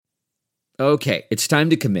Okay, it's time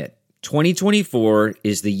to commit. 2024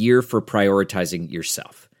 is the year for prioritizing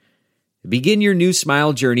yourself. Begin your new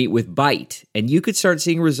smile journey with Byte, and you could start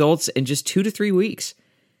seeing results in just 2 to 3 weeks.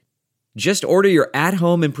 Just order your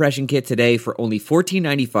at-home impression kit today for only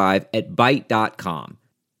 $14.95 at Byte.com.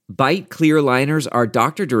 Byte clear aligners are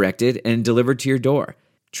doctor-directed and delivered to your door.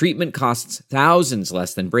 Treatment costs thousands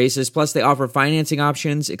less than braces, plus they offer financing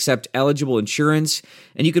options, accept eligible insurance,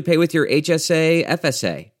 and you could pay with your HSA,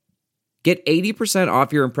 FSA. Get 80%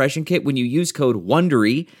 off your impression kit when you use code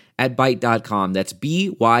WONDERY at Byte.com. That's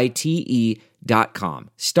BYTE.com.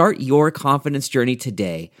 Start your confidence journey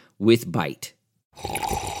today with Byte.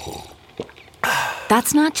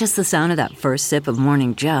 That's not just the sound of that first sip of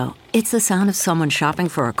Morning Joe. It's the sound of someone shopping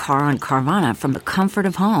for a car on Carvana from the comfort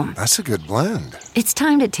of home. That's a good blend. It's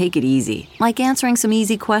time to take it easy, like answering some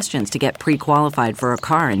easy questions to get pre-qualified for a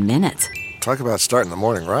car in minutes. Talk about starting the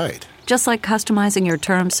morning right. Just like customizing your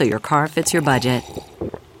terms so your car fits your budget.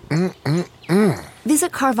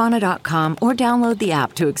 Visit Carvana.com or download the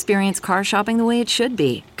app to experience car shopping the way it should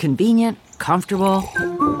be. Convenient, comfortable.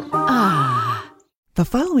 Ah. The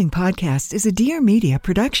following podcast is a Dear Media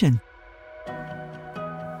production.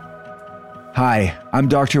 Hi, I'm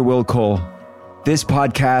Dr. Will Cole. This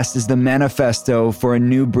podcast is the manifesto for a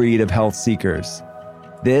new breed of health seekers.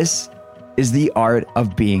 This is the art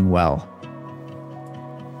of being well.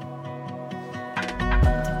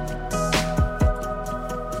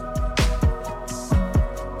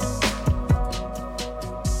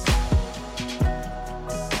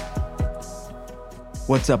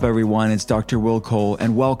 What's up, everyone? It's Dr. Will Cole,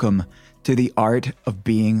 and welcome to the Art of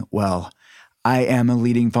Being Well. I am a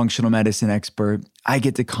leading functional medicine expert. I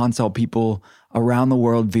get to consult people around the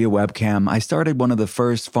world via webcam. I started one of the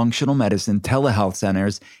first functional medicine telehealth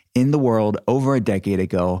centers in the world over a decade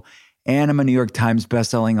ago, and I'm a New York Times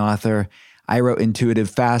bestselling author. I wrote Intuitive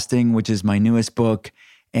Fasting, which is my newest book,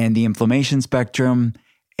 and The Inflammation Spectrum,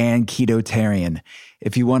 and Ketotarian.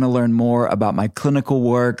 If you want to learn more about my clinical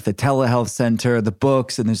work, the telehealth center, the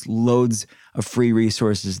books, and there's loads of free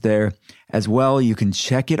resources there as well, you can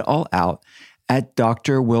check it all out at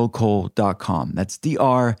drwillcole.com. That's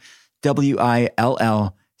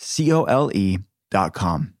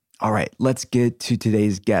drwillcole.com. All right, let's get to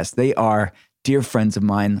today's guests. They are dear friends of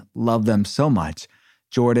mine, love them so much,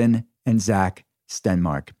 Jordan and Zach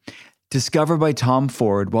Stenmark. Discovered by Tom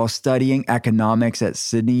Ford while studying economics at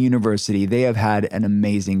Sydney University, they have had an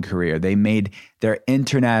amazing career. They made their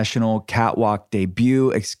international catwalk debut,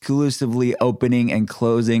 exclusively opening and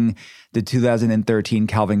closing the 2013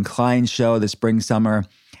 Calvin Klein show the spring-summer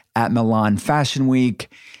at Milan Fashion Week.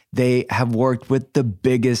 They have worked with the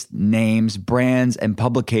biggest names, brands, and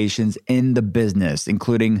publications in the business,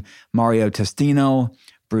 including Mario Testino,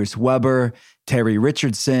 Bruce Weber, Terry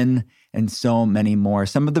Richardson, and so many more.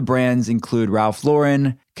 Some of the brands include Ralph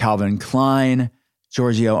Lauren, Calvin Klein,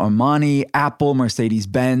 Giorgio Armani, Apple,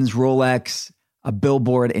 Mercedes-Benz, Rolex, a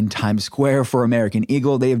billboard in Times Square for American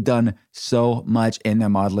Eagle. They have done so much in their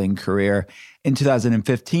modeling career. In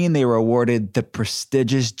 2015, they were awarded the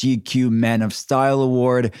prestigious GQ Men of Style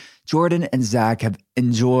Award. Jordan and Zach have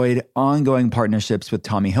enjoyed ongoing partnerships with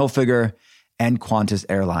Tommy Hilfiger and Qantas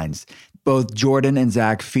Airlines. Both Jordan and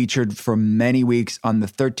Zach featured for many weeks on the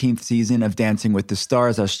 13th season of Dancing with the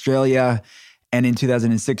Stars Australia. And in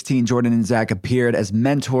 2016, Jordan and Zach appeared as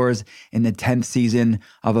mentors in the 10th season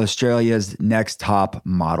of Australia's Next Top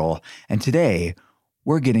Model. And today,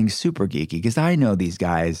 we're getting super geeky because I know these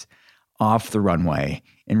guys off the runway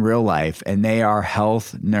in real life, and they are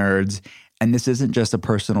health nerds. And this isn't just a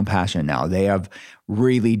personal passion now. They have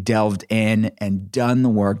really delved in and done the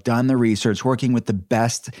work, done the research, working with the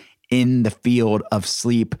best in the field of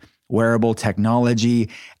sleep, wearable technology,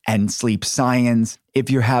 and sleep science. If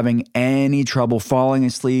you're having any trouble falling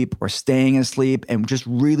asleep or staying asleep and just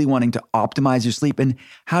really wanting to optimize your sleep, and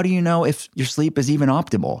how do you know if your sleep is even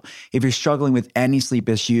optimal? If you're struggling with any sleep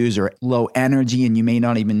issues or low energy and you may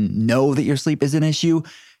not even know that your sleep is an issue,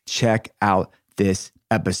 check out this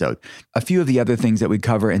episode. A few of the other things that we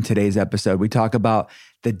cover in today's episode, we talk about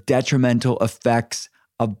the detrimental effects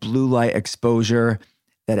of blue light exposure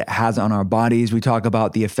that it has on our bodies. We talk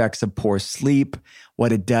about the effects of poor sleep,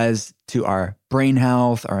 what it does to our brain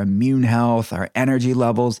health, our immune health, our energy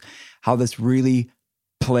levels, how this really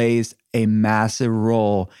plays a massive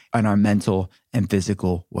role in our mental and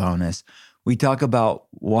physical wellness. We talk about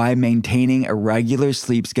why maintaining a regular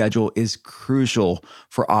sleep schedule is crucial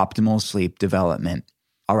for optimal sleep development.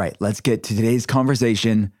 All right, let's get to today's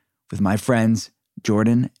conversation with my friends,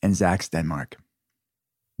 Jordan and Zach Stenmark.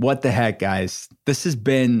 What the heck, guys? This has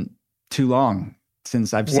been too long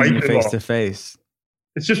since I've seen you face to face.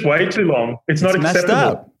 It's just way too long. It's not messed acceptable.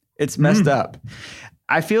 up. It's messed up.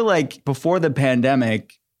 I feel like before the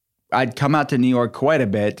pandemic, I'd come out to New York quite a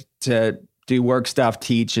bit to do work stuff,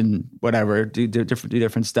 teach and whatever, do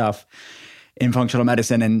different stuff in functional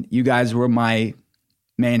medicine. And you guys were my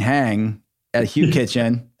main hang at Hugh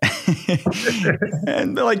Kitchen.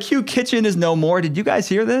 And they're like, Hugh Kitchen is no more. Did you guys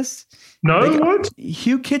hear this? No, like, what?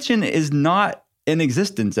 Hugh Kitchen is not in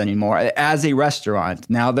existence anymore as a restaurant.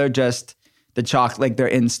 Now they're just the like they're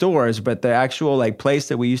in stores, but the actual like place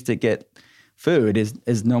that we used to get food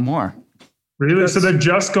is no more. Really? So they've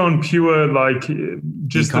just gone pure, like,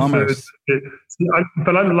 just e-commerce. the food.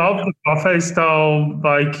 But I love the buffet style,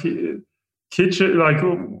 like, kitchen. Like,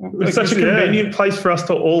 it's such a convenient place for us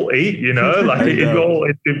to all eat, you know? Like,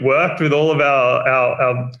 it worked with all of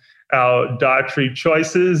our dietary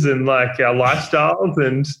choices and, like, our lifestyles.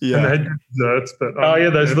 And they had desserts. But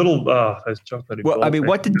those little, those chocolate. Well, I mean,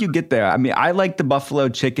 what did you get there? I mean, I like the buffalo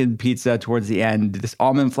chicken pizza towards the end, this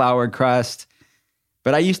almond flour crust.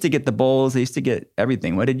 But I used to get the bowls. I used to get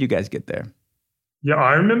everything. What did you guys get there? Yeah,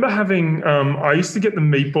 I remember having, I used to get the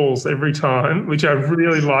meatballs every time, which I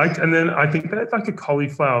really liked. And then I think they had like a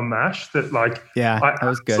cauliflower mash that like, that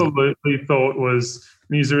was good. Absolutely thought was,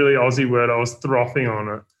 to use a really Aussie word, I was throthing on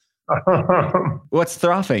it. What's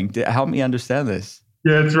throthing? Help me understand this.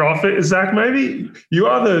 Yeah, throthing. Zach, maybe you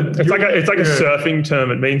are It's like a surfing term.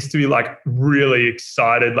 It means to be like really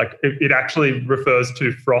excited. Like it actually refers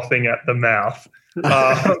to frothing at the mouth.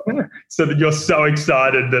 So that you're so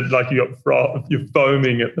excited that like you're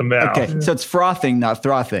foaming at the mouth. Okay, so it's frothing, not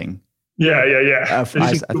frothing. Yeah. It's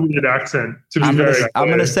just a weird accent. I'm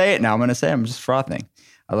going to say it now. I'm just frothing.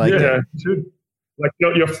 I like it. Yeah, like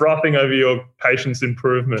you're frothing over your patient's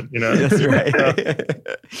improvement, you know. That's right.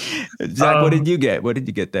 Zach, what did you get? What did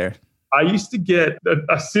you get there? I used to get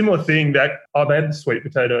a similar thing that they had the sweet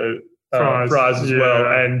potato fries as well,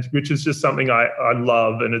 and which is just something I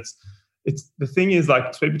love. And it's the thing is,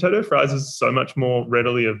 like, sweet potato fries is so much more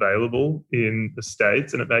readily available in the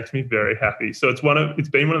States, and it makes me very happy. So it's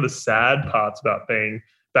been one of the sad parts about being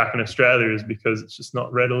back in Australia is because it's just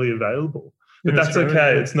not readily available. But that's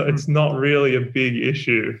okay. It's not really a big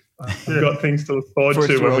issue. We've got things to look forward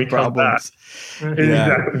to when we come back.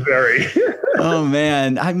 Exactly, very. Oh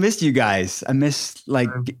man, I missed you guys. I miss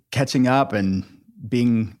like catching up and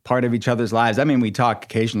being part of each other's lives. I mean, we talk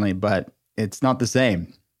occasionally, but it's not the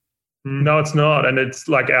same. No, it's not. And it's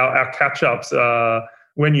like our catch-ups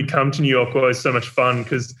when you come to New York are always so much fun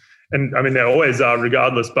and I mean, they always are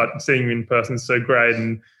regardless, but seeing you in person is so great.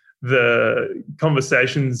 And the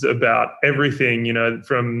conversations about everything, you know,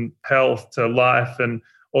 from health to life and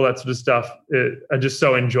all that sort of stuff are just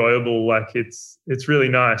so enjoyable. Like it's really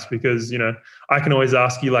nice because, you know, I can always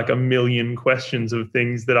ask you like a million questions of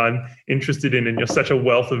things that I'm interested in, and you're such a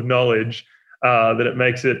wealth of knowledge that it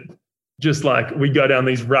makes it just like we go down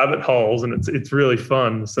these rabbit holes, and it's really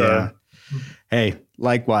fun. So, yeah. Hey,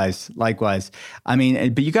 likewise. I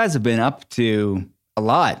mean, but you guys have been up to a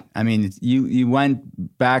lot. I mean, you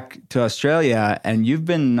went back to Australia, and you've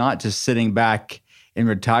been not just sitting back in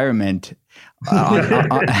retirement.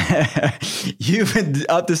 You've been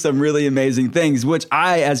up to some really amazing things, which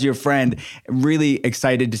I, as your friend, really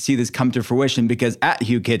excited to see this come to fruition, because at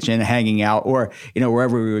Hugh Kitchen, hanging out, or, you know,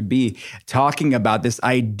 wherever we would be, talking about this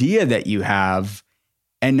idea that you have,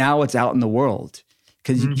 and now it's out in the world.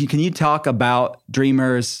 Because can you talk about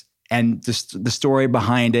Dreamers and just the story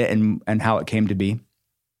behind it and how it came to be?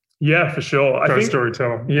 Yeah, for sure. I think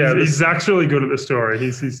storyteller. Yeah, he's actually good at the story.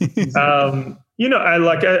 He's you know,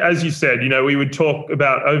 like as you said, you know, we would talk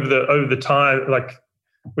about over the time, like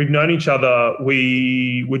we've known each other.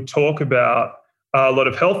 We would talk about a lot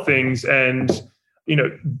of health things, and you know,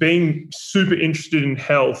 being super interested in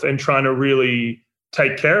health and trying to really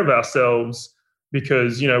take care of ourselves,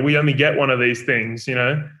 because you know we only get one of these things, you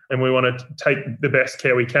know, and we want to take the best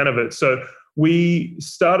care we can of it. So we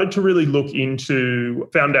started to really look into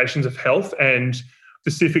foundations of health, and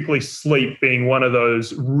specifically sleep being one of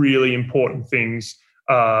those really important things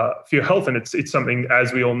for your health. And it's something,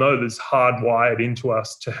 as we all know, that's hardwired into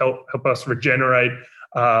us to help us regenerate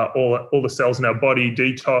all the cells in our body,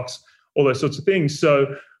 detox, all those sorts of things.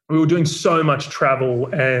 So we were doing so much travel,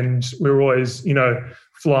 and we were always, you know,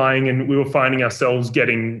 flying, and we were finding ourselves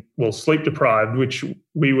getting, sleep deprived, which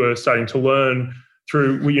we were starting to learn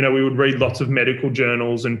through, you know, we would read lots of medical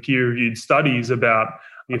journals and peer-reviewed studies about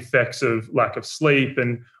the effects of lack of sleep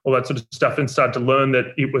and all that sort of stuff, and started to learn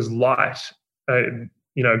that it was light,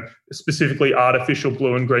 you know, specifically artificial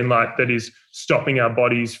blue and green light, that is stopping our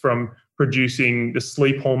bodies from producing the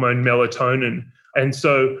sleep hormone melatonin. And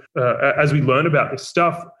so as we learn about this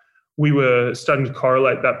stuff, we were starting to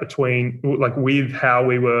correlate that with how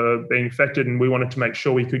we were being affected, and we wanted to make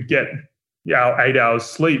sure we could get our 8 hours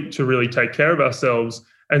sleep to really take care of ourselves.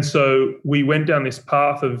 And so we went down this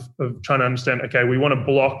path of trying to understand, okay, we want to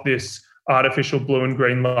block this artificial blue and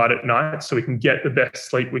green light at night so we can get the best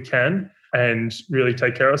sleep we can and really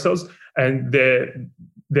take care of ourselves. And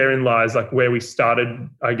therein lies where we started,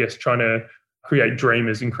 I guess, trying to create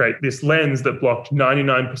Dreamers and create this lens that blocked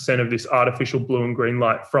 99% of this artificial blue and green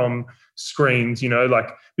light from screens,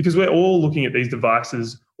 because we're all looking at these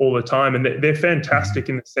devices all the time, and they're fantastic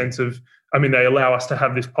in the sense of, they allow us to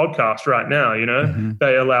have this podcast right now,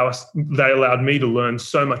 They allowed me to learn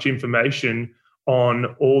so much information on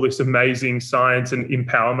all this amazing science and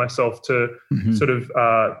empower myself to sort of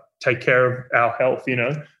take care of our health,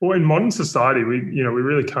 Well, in modern society, we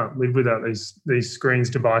really can't live without these screens,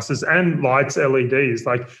 devices, and lights, LEDs.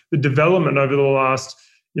 The development over the last,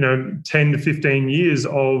 10 to 15 years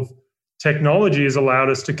of technology has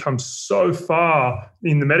allowed us to come so far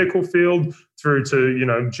in the medical field through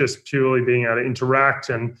to, just purely being able to interact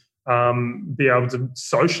and be able to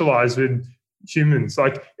socialize with humans.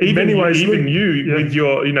 With your,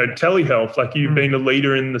 telehealth, you've been a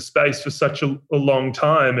leader in the space for such a long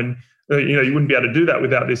time, and you wouldn't be able to do that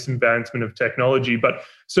without this advancement of technology. But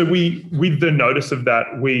so with the notice of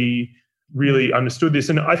that, we really understood this.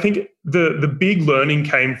 And I think the big learning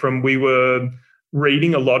came from, we were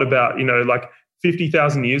reading a lot about,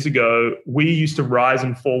 50,000 years ago, we used to rise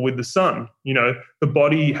and fall with the sun. The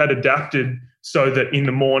body had adapted so that in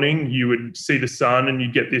the morning you would see the sun and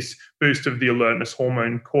you get this boost of the alertness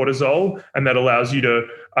hormone cortisol, and that allows you to,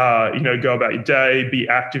 go about your day, be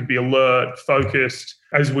active, be alert, focused.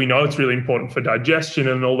 As we know, it's really important for digestion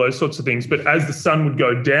and all those sorts of things. But as the sun would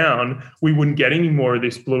go down, we wouldn't get any more of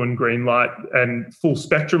this blue and green light and full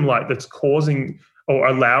spectrum light that's causing or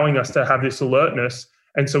allowing us to have this alertness.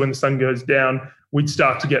 And so when the sun goes down, we'd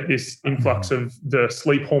start to get this influx of the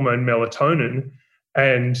sleep hormone melatonin,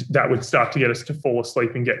 and that would start to get us to fall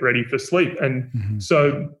asleep and get ready for sleep. And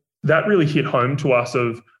so that really hit home to us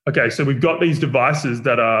of, okay, so we've got these devices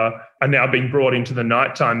that are now being brought into the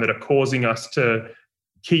nighttime that are causing us to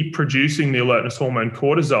keep producing the alertness hormone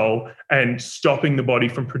cortisol and stopping the body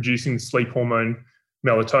from producing the sleep hormone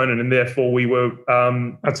melatonin. And therefore we were,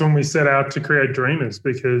 that's when we set out to create Dreamers,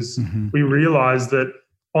 because we realized that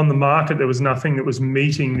on the market, there was nothing that was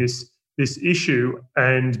meeting this issue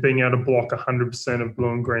and being able to block 100% of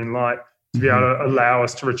blue and green light to be able to allow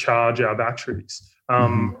us to recharge our batteries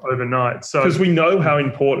overnight. So, because we know how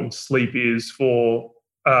important sleep is for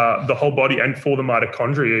the whole body and for the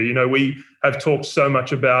mitochondria. We have talked so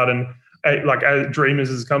much about, and as Dreamers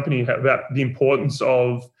as a company, about the importance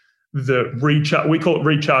of the we call it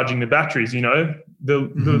recharging the batteries. The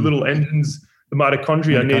little engines, the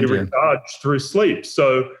mitochondria need to recharge through sleep.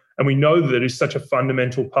 So, and we know that it's such a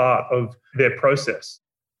fundamental part of their process.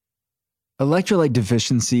 Electrolyte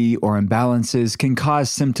deficiency or imbalances can cause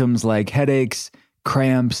symptoms like headaches,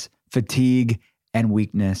 cramps, fatigue, and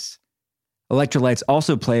weakness. Electrolytes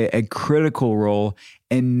also play a critical role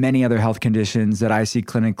in many other health conditions that I see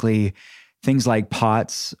clinically, things like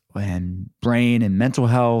POTS and brain and mental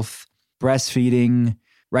health, breastfeeding,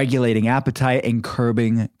 regulating appetite and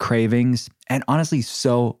curbing cravings, and honestly,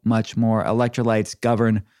 so much more. Electrolytes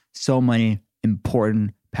govern so many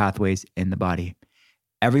important pathways in the body.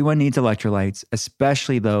 Everyone needs electrolytes,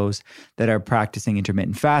 especially those that are practicing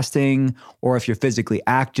intermittent fasting, or if you're physically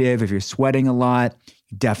active, if you're sweating a lot,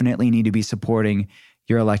 you definitely need to be supporting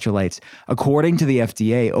your electrolytes. According to the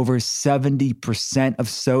FDA, over 70% of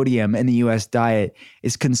sodium in the US diet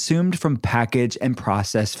is consumed from packaged and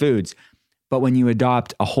processed foods. But when you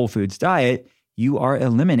adopt a whole foods diet, you are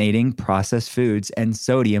eliminating processed foods and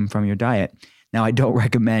sodium from your diet. Now, I don't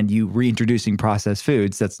recommend you reintroducing processed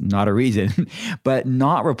foods. That's not a reason. But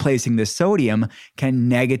not replacing the sodium can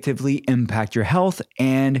negatively impact your health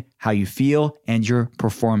and how you feel and your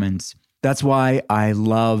performance. That's why I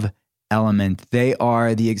love Element. They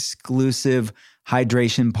are the exclusive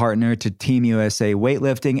hydration partner to Team USA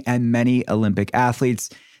weightlifting and many Olympic athletes.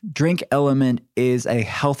 Drink Element is a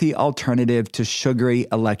healthy alternative to sugary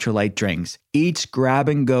electrolyte drinks. Each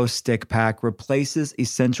grab-and-go stick pack replaces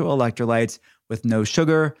essential electrolytes with no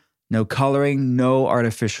sugar, no coloring, no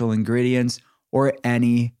artificial ingredients, or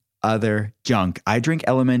any other junk. I drink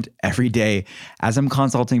Element every day. As I'm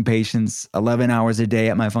consulting patients 11 hours a day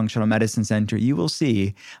at my functional medicine center, you will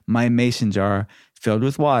see my mason jar filled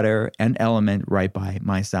with water and Element right by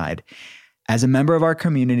my side. As a member of our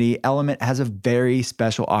community, Element has a very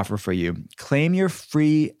special offer for you. Claim your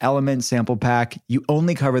free Element sample pack. You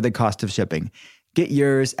only cover the cost of shipping. Get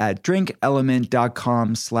yours at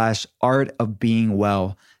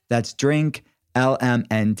drinkelement.com/artofbeingwell. That's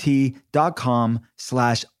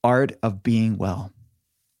drinklmnt.com/art-of-being-well.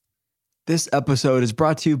 This episode is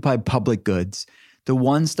brought to you by Public Goods, the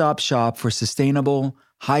one-stop shop for sustainable,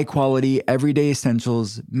 high-quality, everyday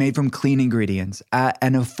essentials made from clean ingredients at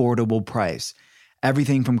an affordable price.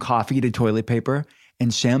 Everything from coffee to toilet paper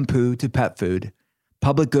and shampoo to pet food.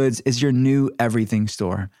 Public Goods is your new everything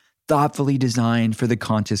store, thoughtfully designed for the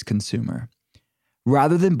conscious consumer.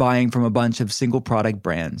 Rather than buying from a bunch of single product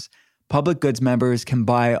brands, Public Goods members can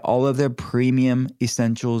buy all of their premium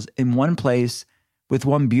essentials in one place with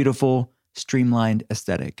one beautiful, streamlined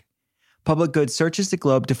aesthetic. Public Goods searches the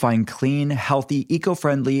globe to find clean, healthy,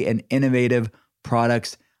 eco-friendly, and innovative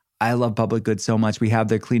products. I love Public Goods so much. We have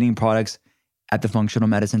their cleaning products at the Functional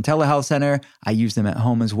Medicine Telehealth Center. I use them at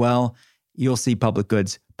home as well. You'll see Public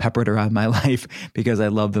Goods peppered around my life because I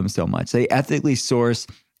love them so much. They ethically source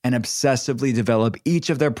and obsessively develop each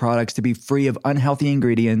of their products to be free of unhealthy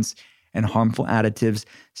ingredients and harmful additives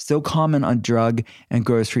still common on drug and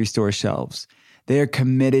grocery store shelves. They are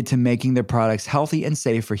committed to making their products healthy and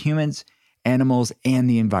safe for humans, animals, and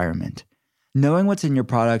the environment. Knowing what's in your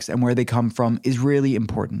products and where they come from is really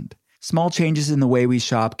important. Small changes in the way we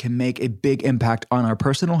shop can make a big impact on our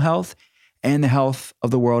personal health and the health of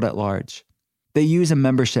the world at large. They use a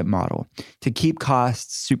membership model to keep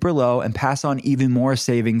costs super low and pass on even more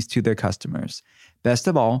savings to their customers. Best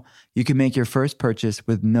of all, you can make your first purchase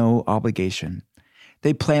with no obligation.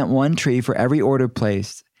 They plant one tree for every order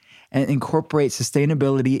placed and incorporate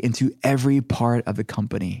sustainability into every part of the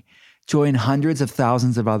company. Join hundreds of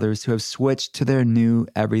thousands of others who have switched to their new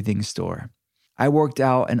everything store. I worked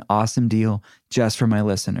out an awesome deal just for my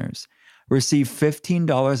listeners. Receive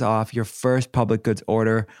 $15 off your first Public Goods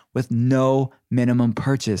order with no minimum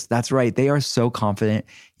purchase. That's right. They are so confident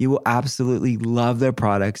you will absolutely love their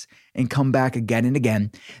products and come back again and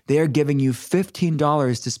again. They are giving you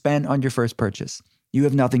 $15 to spend on your first purchase. You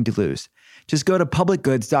have nothing to lose. Just go to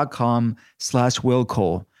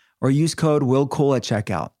publicgoods.com/willcole or use code willcole at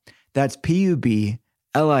checkout. That's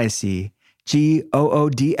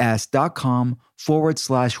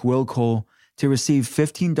PUBLICGOODS.com/willcole to receive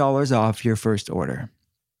 $15 off your first order.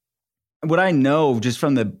 What I know just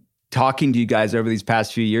from the talking to you guys over these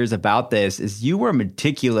past few years about this is you were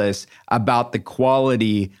meticulous about the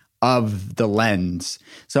quality of the lens.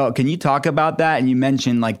 So can you talk about that? And you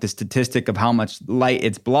mentioned like the statistic of how much light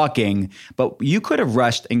it's blocking, but you could have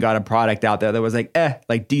rushed and got a product out there that was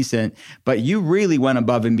like decent, but you really went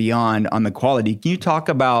above and beyond on the quality. Can you talk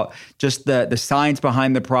about just the science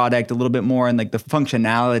behind the product a little bit more and like the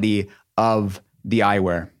functionality of the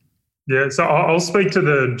eyewear? Yeah, so I'll speak to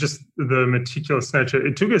the meticulous nature.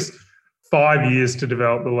 It took us 5 years to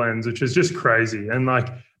develop the lens, which is just crazy. And like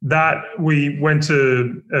that, we went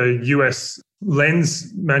to a US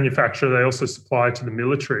lens manufacturer. They also supply to the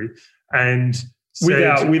military. And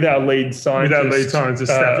with our lead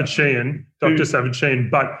scientist, Stafford Sheehan, Dr. Stafford Sheehan.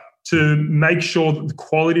 But to make sure that the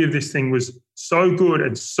quality of this thing was so good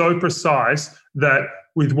and so precise that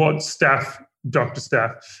with what Dr.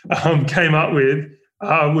 Staff came up with,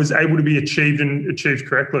 was able to be achieved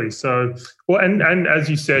correctly. So, well, and as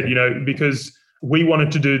you said, because we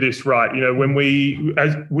wanted to do this right. When we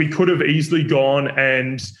could have easily gone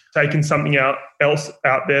and taken something else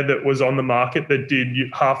out there that was on the market that did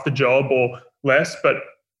half the job or less, but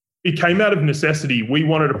it came out of necessity. We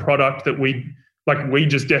wanted a product that we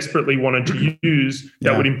just desperately wanted to use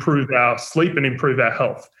that would improve our sleep and improve our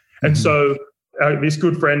health. And so this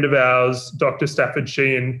good friend of ours, Dr. Stafford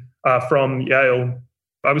Sheehan from Yale,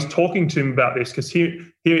 I was talking to him about this because he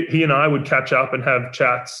and I would catch up and have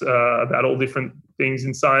chats about all different things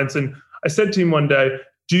in science. And I said to him one day,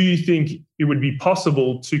 do you think it would be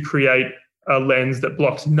possible to create a lens that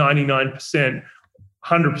blocks 99%?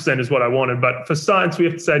 100% is what I wanted. But for science, we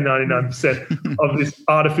have to say 99% of this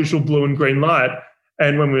artificial blue and green light.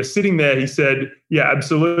 And when we were sitting there, he said, yeah,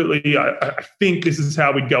 absolutely. I think this is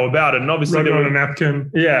how we'd go about it. And obviously on a napkin.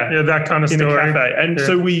 Yeah, that kind of in story. A cafe. And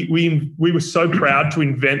so we were so proud to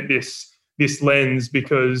invent this lens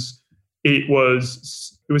because it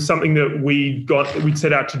was something that we'd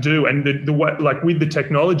set out to do. And with the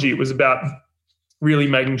technology, it was about really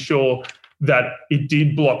making sure that it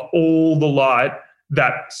did block all the light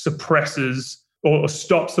that suppresses or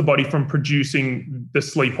stops the body from producing the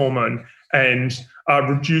sleep hormone and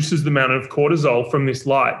reduces the amount of cortisol from this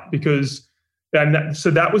light. So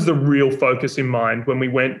that was the real focus in mind when we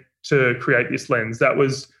went to create this lens. That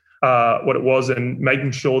was what it was, and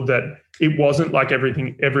making sure that it wasn't like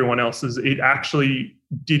everyone else's. It actually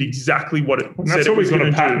did exactly what it said it was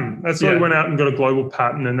going to do. That's why we went out and got a global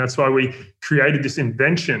patent, and that's why we created this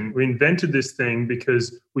invention. We invented this thing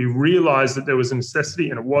because we realized that there was a necessity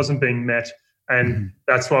and it wasn't being met, and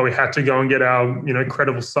that's why we had to go and get our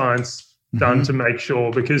credible science done to make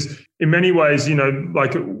sure. Because in many ways,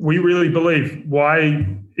 like we really believe,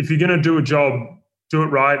 if you're going to do a job, do it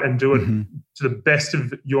right and do it to the best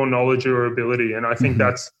of your knowledge or ability. And I think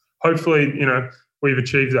that's hopefully, we've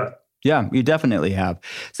achieved that. Yeah, you definitely have.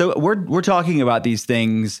 So we're talking about these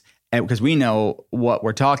things because we know what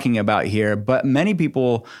we're talking about here, but many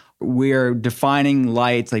people, we're defining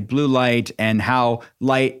lights like blue light and how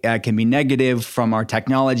light can be negative from our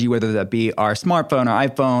technology, whether that be our smartphone, our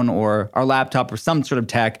iPhone, or our laptop or some sort of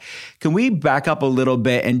tech. Can we back up a little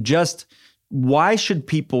bit and just, why should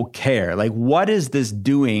people care? Like, what is this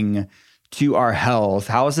doing to our health?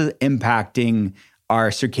 How is it impacting our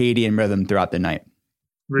circadian rhythm throughout the night?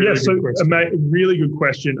 Really good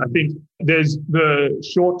question. I think there's the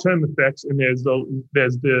short-term effects and there's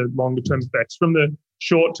the longer-term effects. From the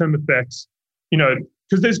short-term effects,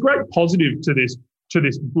 because there's great positive to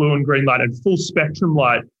this blue and green light and full spectrum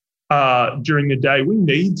light during the day. We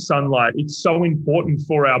need sunlight. It's so important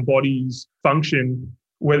for our body's function,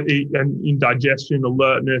 and in digestion,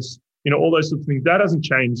 alertness, all those sorts of things. That hasn't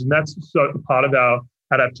changed, and that's so part of our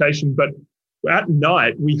adaptation. But at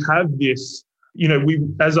night, we have this.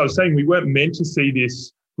 As I was saying, we weren't meant to see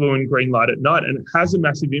this blue and green light at night, and it has a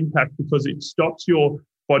massive impact because it stops your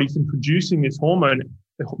body from producing this hormone,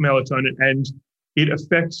 melatonin, and it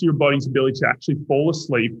affects your body's ability to actually fall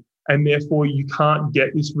asleep, and therefore you can't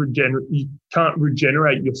get this you can't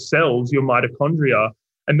regenerate your cells, your mitochondria,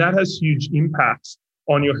 and that has huge impacts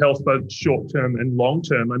on your health, both short term and long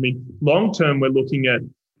term. I mean, long term, we're looking at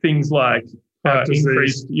things like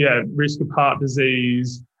increased risk of heart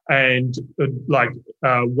disease and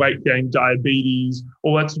weight gain, diabetes,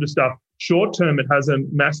 all that sort of stuff. Short term, it has a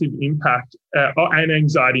massive impact and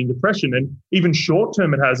anxiety and depression. And even short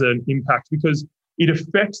term, it has an impact because it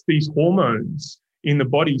affects these hormones in the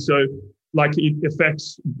body. So it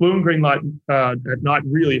affects blue and green light at night,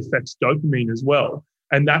 really affects dopamine as well.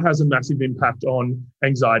 And that has a massive impact on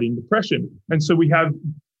anxiety and depression. And so we have,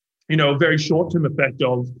 a very short term effect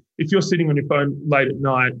of, if you're sitting on your phone late at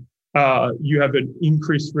night, you have an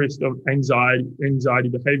increased risk of anxiety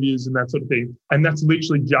behaviors and that sort of thing. And that's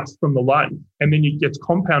literally just from the light. And then it gets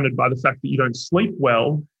compounded by the fact that you don't sleep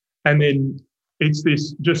well. And then it's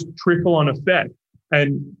this just trickle on effect.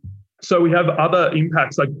 And so we have other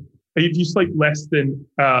impacts. Like if you sleep less than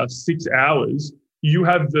 6 hours, you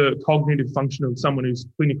have the cognitive function of someone who's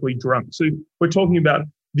clinically drunk. So we're talking about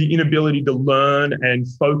the inability to learn and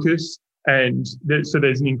focus. And so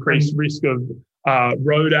there's an increased risk of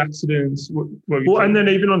road accidents. And then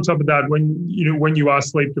even on top of that, when you are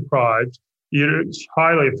sleep deprived, it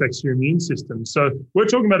highly affects your immune system. So we're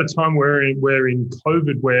talking about a time where in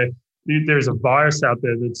COVID, where there's a virus out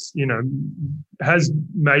there that's has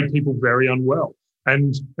made people very unwell,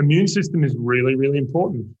 and immune system is really, really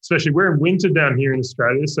important. Especially we're in winter down here in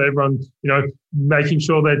Australia, so everyone making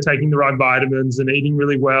sure they're taking the right vitamins and eating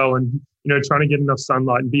really well, and trying to get enough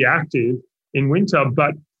sunlight and be active in winter.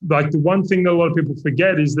 But the one thing that a lot of people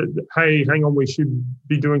forget is that, hey, hang on, we should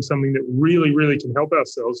be doing something that really, really can help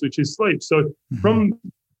ourselves, which is sleep. So from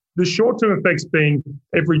the short-term effects being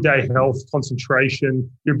everyday health, concentration,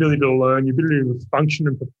 your ability to learn, your ability to function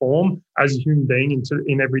and perform as a human being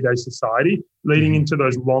in everyday society, leading into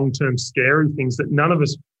those long-term scary things that none of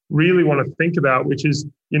us really want to think about, which is,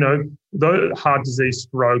 the heart disease,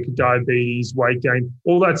 stroke, diabetes, weight gain,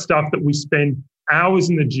 all that stuff that we spend hours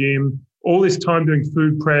in the gym, all this time doing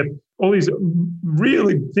food prep, all these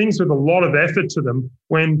really things with a lot of effort to them,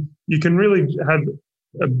 when you can really have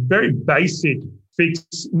a very basic fix.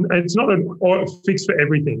 It's not a fix for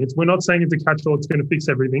everything. We're not saying it's a catch-all, it's going to fix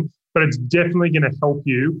everything, but it's definitely going to help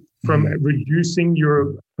you from reducing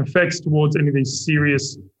your effects towards any of these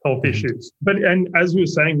serious health issues. And as we were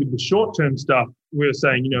saying with the short-term stuff, we were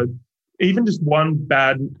saying, even just one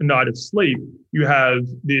bad night of sleep, you have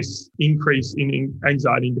this increase in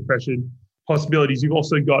anxiety and depression possibilities. You've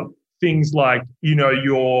also got things like,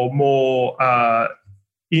 you're more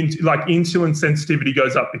insulin sensitivity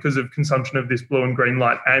goes up because of consumption of this blue and green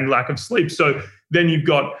light and lack of sleep. So then you've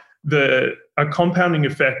got a compounding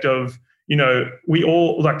effect of, we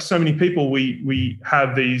all, like so many people, we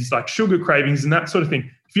have these like sugar cravings and that sort of thing.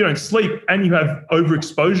 If you don't sleep and you have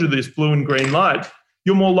overexposure to this blue and green light,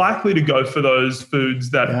 you're more likely to go for those foods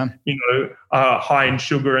that, are high in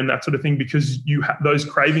sugar and that sort of thing, because those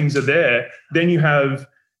cravings are there. Then you have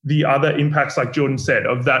the other impacts, like Jordan said,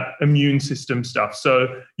 of that immune system stuff.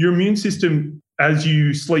 So your immune system, as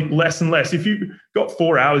you sleep less and less, if you've got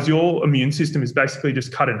 4 hours, your immune system is basically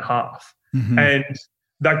just cut in half. And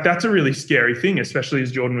that's a really scary thing, especially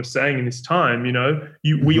as Jordan was saying in this time.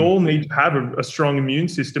 We all need to have a strong immune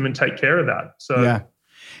system and take care of that. So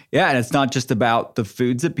yeah, and it's not just about the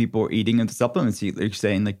foods that people are eating and the supplements you're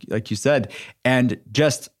saying, like you said. And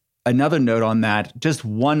just another note on that, just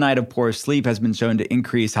one night of poor sleep has been shown to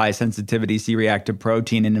increase high sensitivity C-reactive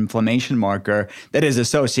protein, an inflammation marker that is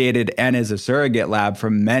associated and is a surrogate lab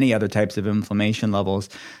for many other types of inflammation levels.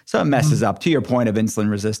 So it messes up, to your point of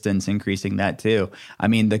insulin resistance, increasing that too. I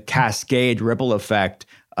mean, the cascade ripple effect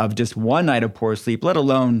of just one night of poor sleep, let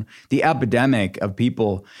alone the epidemic of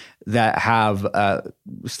people that have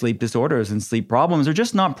sleep disorders and sleep problems, are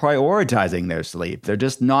just not prioritizing their sleep. They're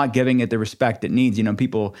just not giving it the respect it needs.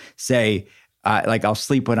 People say, I'll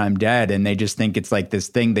sleep when I'm dead, and they just think it's like this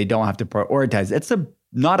thing they don't have to prioritize. It's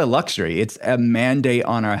not a luxury. It's a mandate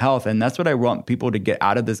on our health. And that's what I want people to get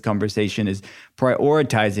out of this conversation, is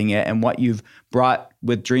prioritizing it, and what you've brought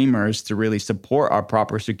with Dreamers to really support our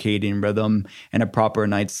proper circadian rhythm and a proper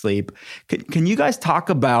night's sleep. Can you guys talk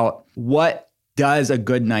about what does a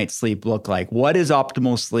good night's sleep look like? What is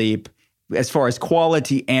optimal sleep as far as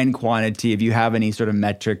quality and quantity, if you have any sort of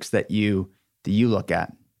metrics that you look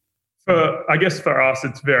at? I guess for us,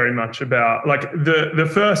 it's very much about, like, the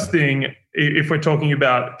first thing, if we're talking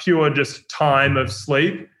about pure just time of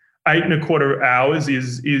sleep, 8.25 hours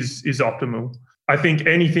is optimal. I think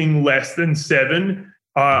anything less than 7,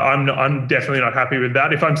 I'm definitely not happy with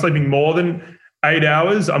that. If I'm sleeping more than 8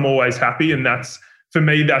 hours, I'm always happy, and for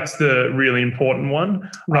me, that's the really important one.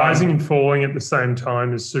 Rising and falling at the same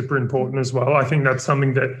time is super important as well. I think that's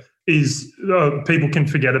something that is people can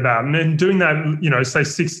forget about. And then doing that, say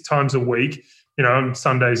 6 times a week, on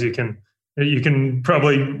Sundays you can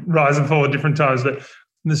probably rise and fall at different times, but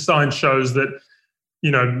the science shows that,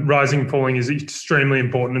 rising and falling is extremely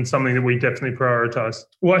important and something that we definitely prioritize.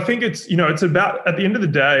 Well, I think it's about, at the end of the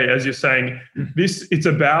day, as you're saying, it's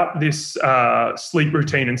about this sleep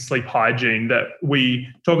routine and sleep hygiene that we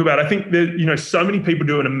talk about. I think that, so many people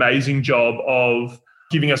do an amazing job of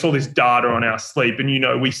giving us all this data on our sleep.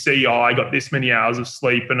 And, we see, I got this many hours of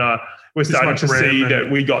sleep, and we're starting to see that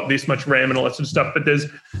we got this much REM and all that sort of stuff. But there's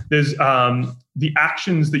the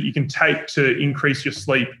actions that you can take to increase your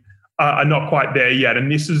sleep are not quite there yet.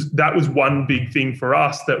 And that was one big thing for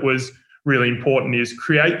us that was really important, is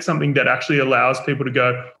create something that actually allows people to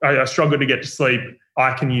go, I struggle to get to sleep,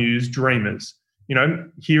 I can use Dreamers.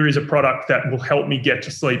 Here is a product that will help me get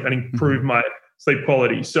to sleep and improve my sleep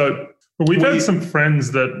quality. So we've had some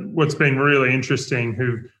friends that what's been really interesting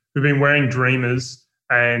who've been wearing Dreamers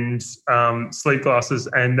and sleep glasses,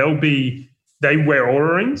 and they wear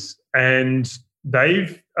Oura rings, and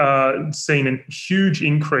they've seen a huge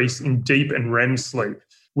increase in deep and REM sleep,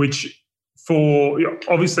 which, for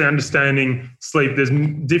obviously understanding sleep, there's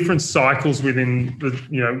different cycles within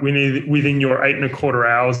within your 8.25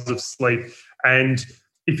 hours of sleep. And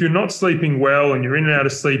if you're not sleeping well and you're in and out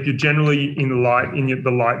of sleep, you're generally in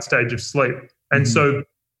the light stage of sleep. And so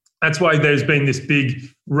that's why there's been this big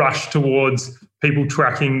rush towards people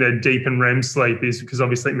tracking their deep and REM sleep, is because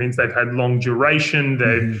obviously it means they've had long duration,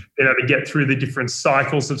 they've been able to get through the different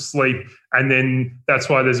cycles of sleep. And then that's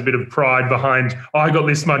why there's a bit of pride behind, I got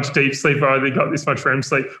this much deep sleep, I got this much REM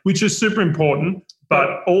sleep, which is super important.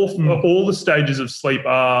 But all the stages of sleep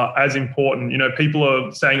are as important. People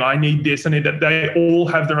are saying, I need this, I need that. They all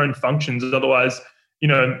have their own functions. Otherwise,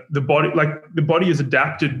 the body is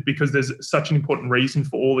adapted because there's such an important reason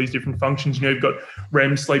for all these different functions. You've got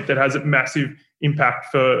REM sleep that has a massive impact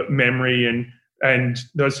for memory and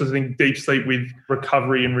those sorts of things, deep sleep with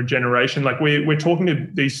recovery and regeneration. Like we're talking to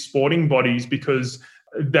these sporting bodies because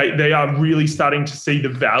they are really starting to see the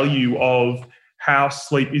value of how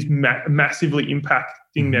sleep is massively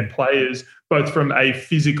impacting their players, both from a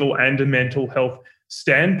physical and a mental health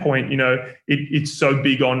standpoint. It's so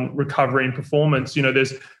big on recovery and performance.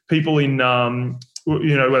 There's people in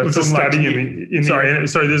there's a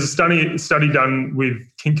study done with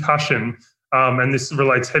concussion, and this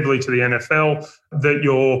relates heavily to the NFL, that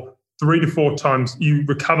you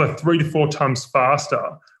recover 3 to 4 times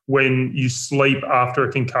faster when you sleep after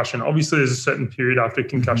a concussion. Obviously, there's a certain period after a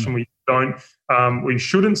concussion we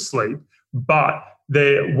shouldn't sleep, but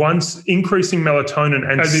they're once increasing melatonin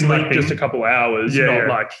and as sleeping, in like just a couple hours,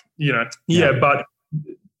 but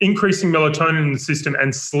increasing melatonin in the system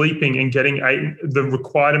and sleeping and getting the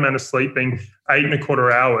required amount of sleeping,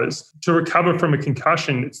 8.25 hours to recover from a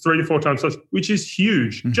concussion, it's 3 to 4 times less, which is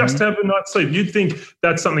huge. Just to have a night's sleep. You'd think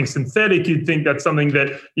that's something synthetic. You'd think that's something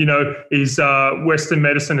that, is Western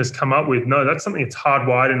medicine has come up with. No, that's something that's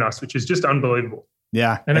hardwired in us, which is just unbelievable.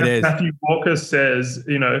 Yeah, and it as is. Matthew Walker says,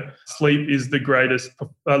 sleep is the greatest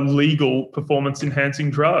legal performance enhancing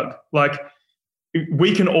drug. Like,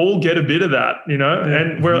 we can all get a bit of that,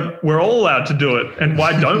 and we're all allowed to do it. And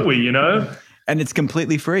why don't we, And it's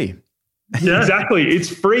completely free. Yeah, exactly. It's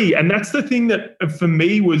free. And that's the thing that for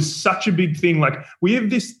me was such a big thing. Like, we have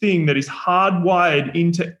this thing that is hardwired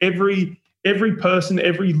into every person,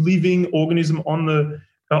 every living organism on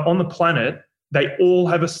the planet. They all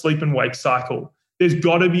have a sleep and wake cycle. There's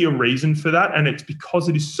got to be a reason for that. And it's because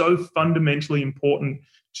it is so fundamentally important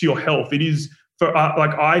to your health. It is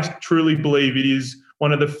I truly believe it is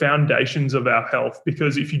one of the foundations of our health,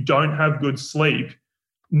 because if you don't have good sleep,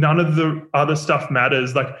 none of the other stuff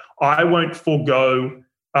matters. Like, I won't forego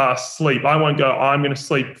sleep. I won't go, I'm going to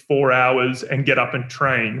sleep 4 hours and get up and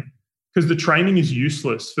train, because the training is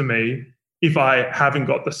useless for me if I haven't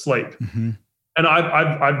got the sleep. And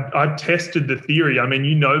I've tested the theory. I mean,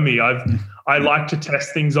 you know me, I like to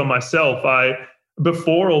test things on myself.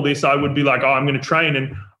 Before all this, I would be like, I'm going to train.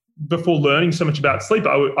 And before learning so much about sleep,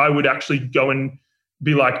 I would actually go and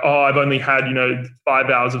be like, I've only had, 5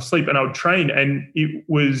 hours of sleep, and I would train. And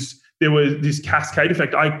there was this cascade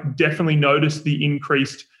effect. I definitely noticed the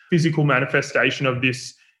increased physical manifestation of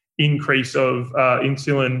this increase of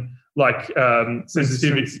insulin,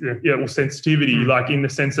 sensitivity. Sensitivity, like in the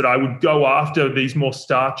sense that I would go after these more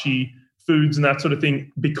starchy foods and that sort of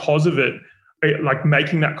thing because of it. Like,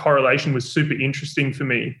 making that correlation was super interesting for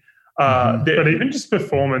me. But even just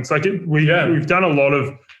performance, we've done a lot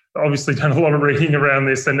of reading around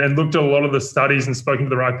this and looked at a lot of the studies and spoken to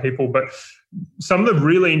the right people. But some of the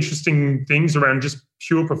really interesting things around just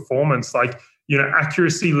pure performance,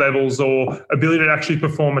 accuracy levels or ability to actually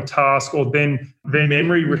perform a task, or then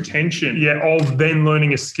memory retention. Of then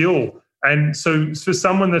learning a skill. And so for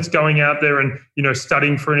someone that's going out there and,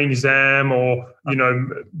 studying for an exam, or,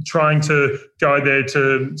 trying to go there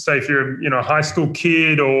to, say, if you're, a high school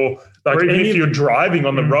kid, or even if you're driving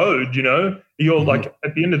on the road, you're like,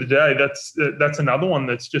 at the end of the day, that's another one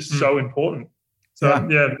that's just so important. So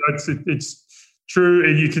it's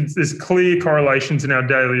true. There's clear correlations in our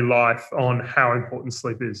daily life on how important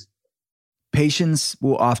sleep is. Patients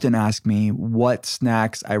will often ask me what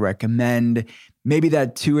snacks I recommend. Maybe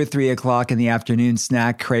that 2 or 3 o'clock in the afternoon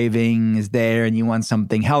snack craving is there and you want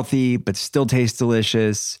something healthy but still tastes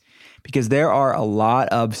delicious. Because there are a lot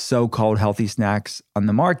of so-called healthy snacks on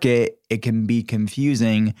the market, it can be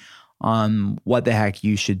confusing on what the heck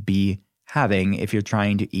you should be having if you're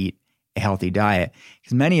trying to eat a healthy diet.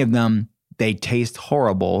 Because many of them, they taste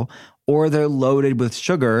horrible, or they're loaded with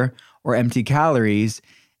sugar or empty calories,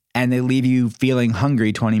 and they leave you feeling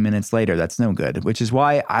hungry 20 minutes later. That's no good, which is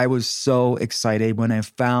why I was so excited when I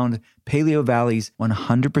found Paleo Valley's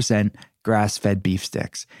 100% grass-fed beef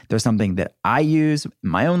sticks. They're something that I use in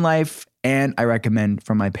my own life, and I recommend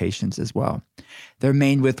for my patients as well. They're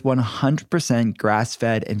made with 100%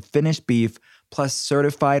 grass-fed and finished beef, plus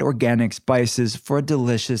certified organic spices for a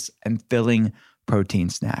delicious and filling protein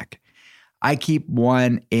snack. I keep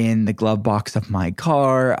one in the glove box of my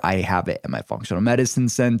car. I have it at my functional medicine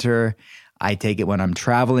center. I take it when I'm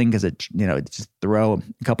traveling because just throw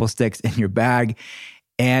a couple sticks in your bag,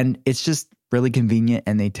 and it's just really convenient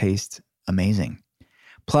and they taste amazing.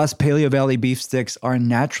 Plus, Paleo Valley beef sticks are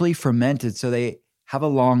naturally fermented, so they have a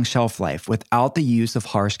long shelf life without the use of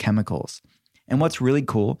harsh chemicals. And what's really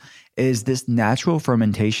cool is this natural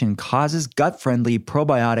fermentation causes gut-friendly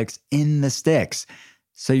probiotics in the sticks.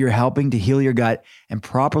 So you're helping to heal your gut and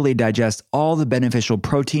properly digest all the beneficial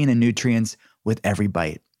protein and nutrients with every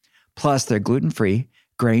bite. Plus, they're gluten-free,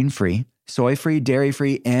 grain-free, soy-free,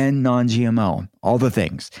 dairy-free, and non-GMO, all the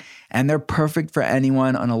things. And they're perfect for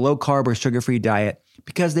anyone on a low-carb or sugar-free diet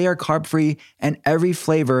because they are carb-free and every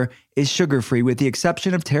flavor is sugar-free with the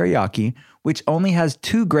exception of teriyaki, which only has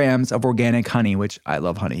 2 grams of organic honey, which I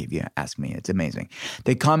love honey if you ask me. It's amazing.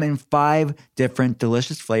 They come in 5 different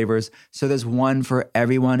delicious flavors, so there's one for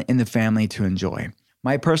everyone in the family to enjoy.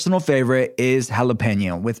 My personal favorite is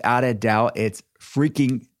jalapeno. Without a doubt, it's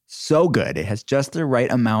freaking so good. It has just the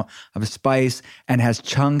right amount of spice and has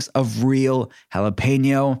chunks of real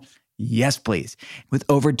jalapeno. Yes, please. With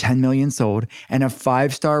over 10 million sold and a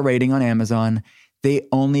 5-star rating on Amazon, they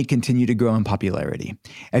only continue to grow in popularity.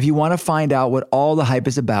 If you want to find out what all the hype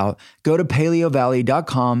is about, go to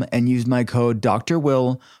paleovalley.com and use my code Dr.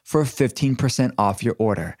 Will for 15% off your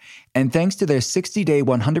order. And thanks to their 60-day,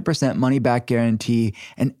 100% money-back guarantee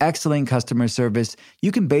and excellent customer service,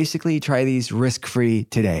 you can basically try these risk-free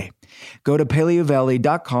today. Go to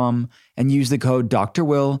paleovalley.com and use the code Dr.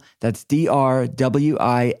 Will, that's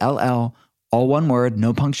DRWILL, all one word,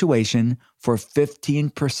 no punctuation, for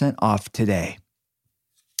 15% off today.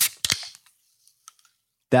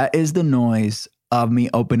 That is the noise of me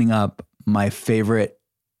opening up my favorite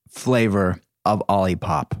flavor of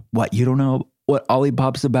Olipop. What, you don't know what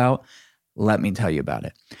Olipop's about? Let me tell you about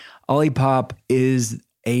it. Olipop is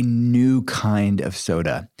a new kind of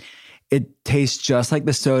soda. It tastes just like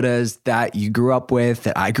the sodas that you grew up with,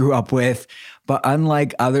 that I grew up with, but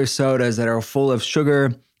unlike other sodas that are full of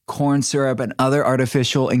sugar, corn syrup, and other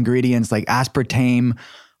artificial ingredients like aspartame,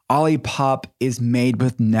 Olipop is made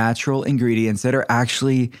with natural ingredients that are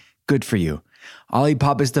actually good for you.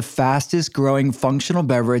 Olipop is the fastest growing functional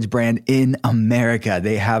beverage brand in America.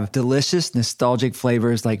 They have delicious, nostalgic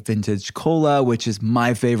flavors like vintage cola, which is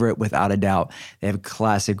my favorite without a doubt. They have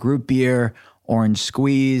classic root beer, orange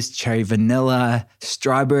squeeze, cherry vanilla,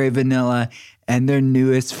 strawberry vanilla, and their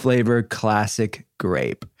newest flavor, classic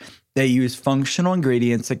grape. They use functional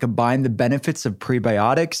ingredients that combine the benefits of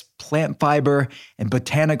prebiotics, plant fiber, and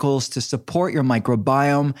botanicals to support your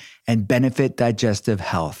microbiome and benefit digestive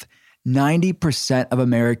health. 90% of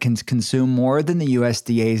Americans consume more than the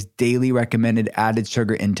USDA's daily recommended added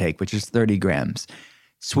sugar intake, which is 30 grams.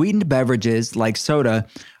 Sweetened beverages like soda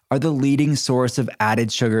are the leading source of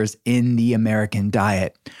added sugars in the American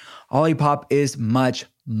diet. Olipop is much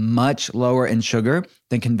lower in sugar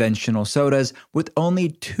than conventional sodas, with only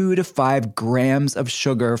 2 to 5 grams of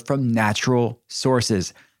sugar from natural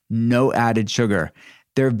sources. No added sugar.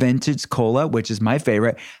 Their vintage cola, which is my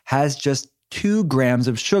favorite, has just 2 grams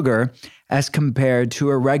of sugar as compared to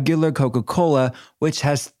a regular Coca-Cola, which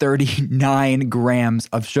has 39 grams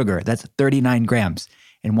of sugar. That's 39 grams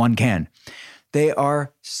in one can. They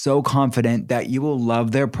are so confident that you will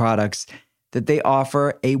love their products that they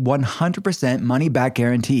offer a 100% money-back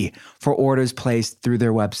guarantee for orders placed through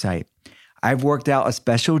their website. I've worked out a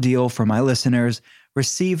special deal for my listeners.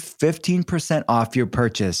 Receive 15% off your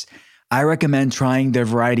purchase. I recommend trying their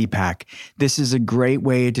variety pack. This is a great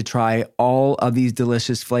way to try all of these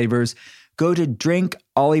delicious flavors. Go to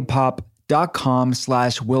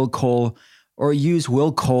drinkolipop.com/willcole or use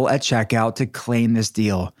Will Cole at checkout to claim this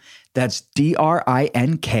deal. That's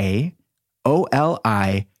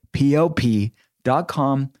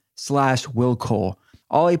drinkolipop.com/willcole.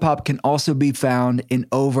 Olipop can also be found in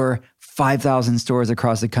over 5,000 stores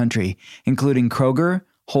across the country, including Kroger,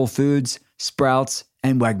 Whole Foods, Sprouts,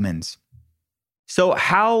 and Wegmans. So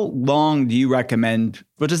how long do you recommend,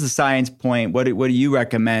 what is the science point? What do you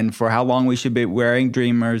recommend for how long we should be wearing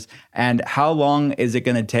Dreamers? And how long is it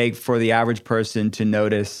going to take for the average person to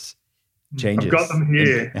notice changes? I've got them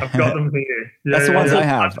here. Yeah, that's the ones I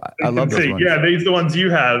have. I love those ones. Yeah, these are the ones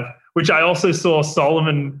you have, which I also saw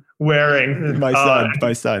Solomon wearing. My son.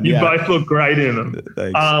 You both look great in them.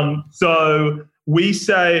 Thanks. So we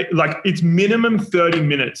say like it's minimum 30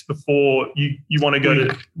 minutes before you want to go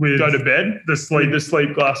to bed. The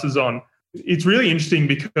sleep glasses on. It's really interesting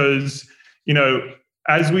because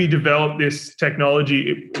as we develop this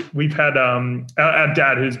technology, we've had our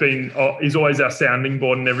dad is always our sounding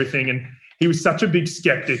board and everything, and he was such a big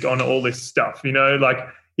skeptic on all this stuff. Like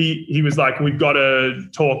he was like, we've got to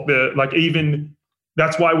talk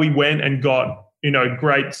that's why we went and got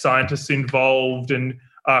great scientists involved and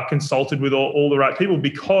consulted with all the right people,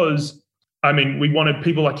 because we wanted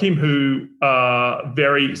people like him who are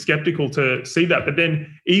very skeptical to see that. But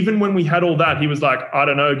then even when we had all that, he was like, I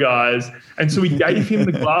don't know, guys. And so we gave him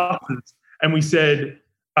the glasses and we said,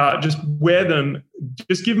 just wear them,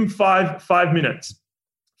 just give him five minutes.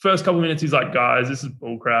 First couple of minutes, he's like, guys, this is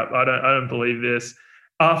bullcrap. I don't believe this.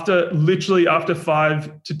 After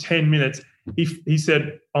 5 to 10 minutes, he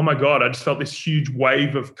said, oh my God, I just felt this huge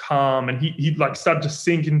wave of calm. And he started to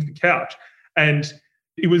sink into the couch. And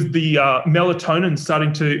it was the melatonin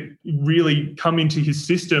starting to really come into his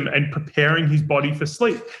system and preparing his body for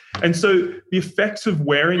sleep. And so the effects of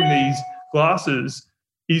wearing these glasses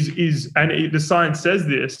the science says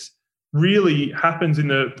this, really happens in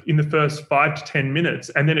the first 5 to 10 minutes.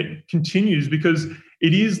 And then it continues because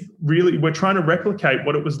it is really, we're trying to replicate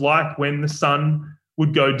what it was like when the sun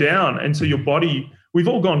would go down. And so your body, we've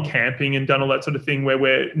all gone camping and done all that sort of thing where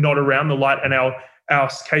we're not around the light, and our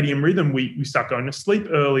circadian rhythm, we start going to sleep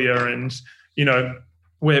earlier, and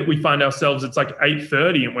where we find ourselves, it's like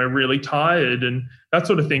 8:30 and we're really tired and that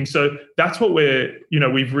sort of thing. So that's what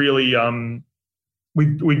we've really,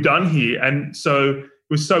 we've done here. And so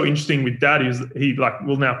it was so interesting with Dad. He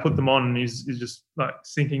will now put them on and he's just like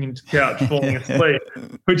sinking into the couch, falling asleep,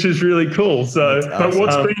 which is really cool. So, awesome. But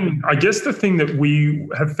what's been, I guess the thing that we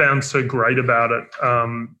have found so great about it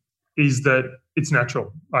is that it's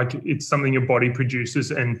natural. Like it's something your body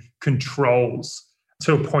produces and controls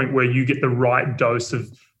to a point where you get the right dose of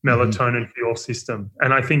melatonin for your system.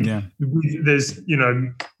 And I think there's,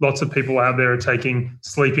 lots of people out there are taking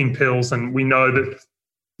sleeping pills, and we know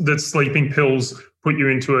that sleeping pills put you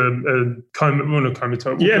into a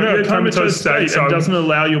comatose state. So it doesn't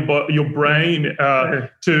allow your brain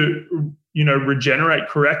to regenerate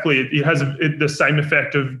correctly. It has the same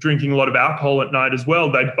effect of drinking a lot of alcohol at night as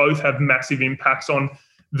well. They both have massive impacts on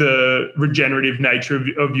the regenerative nature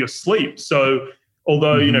of your sleep. So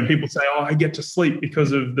although, people say, oh, I get to sleep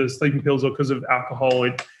because of the sleeping pills or because of alcohol,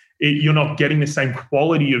 you're not getting the same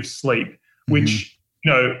quality of sleep, which,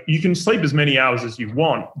 you can sleep as many hours as you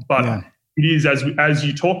want, but it is, as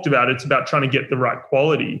you talked about, it's about trying to get the right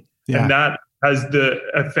quality. And that has the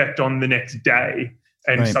effect on the next day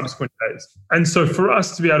and subsequent days. And so for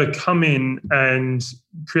us to be able to come in and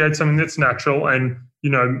create something that's natural and,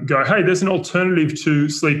 go, hey, there's an alternative to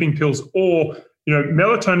sleeping pills, or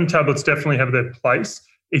melatonin tablets definitely have their place.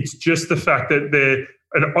 It's just the fact that they're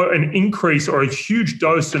an increase or a huge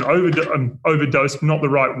dose, an overdose, not the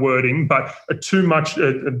right wording, but a too much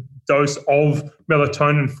dose of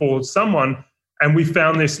melatonin for someone. And we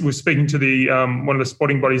found this, we're speaking to the one of the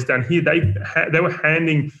sporting bodies down here, they were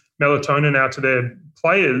handing melatonin out to their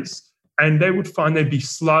players, and they would find they'd be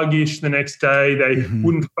sluggish the next day. They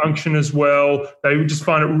wouldn't function as well. They would just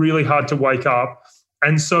find it really hard to wake up.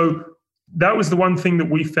 And so that was the one thing that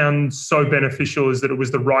we found so beneficial, is that it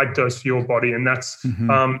was the right dose for your body. And that's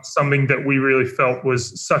something that we really felt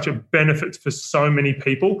was such a benefit for so many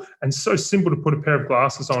people, and so simple to put a pair of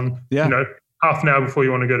glasses on, half an hour before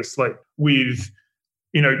you want to go to sleep. With,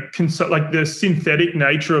 like the synthetic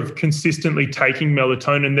nature of consistently taking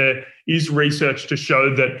melatonin, there is research to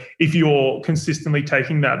show that if you're consistently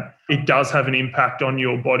taking that, it does have an impact on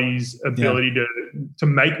your body's ability to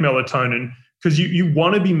make melatonin. Because you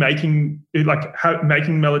want to be making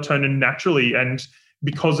melatonin naturally, and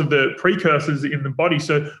because of the precursors in the body.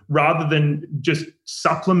 So rather than just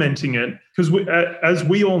supplementing it, because as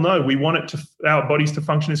we all know, we want our bodies to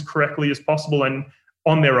function as correctly as possible and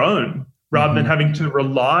on their own, rather than having to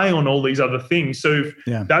rely on all these other things. So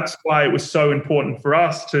that's why it was so important for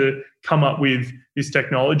us to come up with this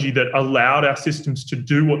technology that allowed our systems to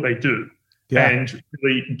do what they do. And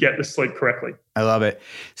really get the sleep correctly. I love it.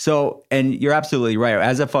 So, and you're absolutely right.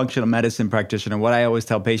 As a functional medicine practitioner, what I always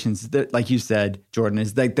tell patients, that, like you said, Jordan,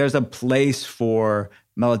 is like there's a place for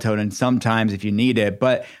melatonin sometimes if you need it,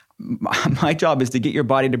 but my job is to get your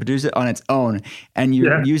body to produce it on its own. And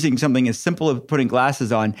you're using something as simple as putting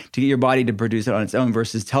glasses on to get your body to produce it on its own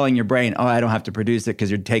versus telling your brain, oh, I don't have to produce it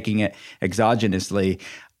because you're taking it exogenously.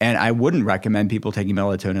 And I wouldn't recommend people taking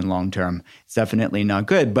melatonin long-term. It's definitely not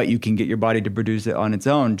good, but you can get your body to produce it on its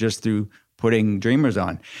own just through putting Dreamers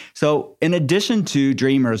on. So in addition to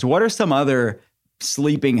Dreamers, what are some other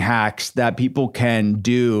sleeping hacks that people can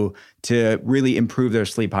do to really improve their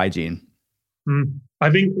sleep hygiene? I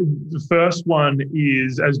think the first one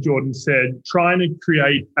is, as Jordan said, trying to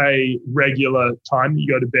create a regular time that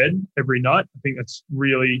you go to bed every night. I think that's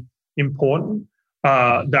really important.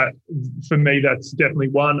 That for me, that's definitely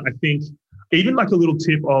one. I think even like a little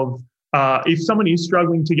tip of if someone is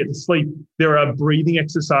struggling to get to sleep, there are breathing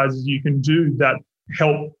exercises you can do that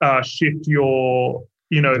help shift your,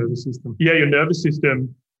 nervous system. Yeah, your nervous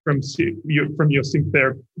system from your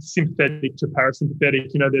sympathetic to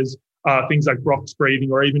parasympathetic. There's things like box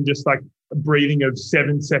breathing, or even just like breathing of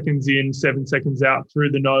 7 seconds in, 7 seconds out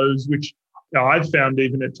through the nose, which I've found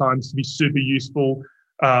even at times to be super useful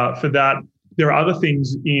for that. There are other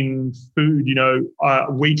things in food,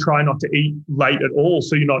 we try not to eat late at all,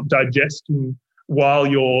 so you're not digesting while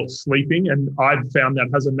you're sleeping. And I've found that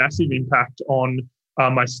has a massive impact on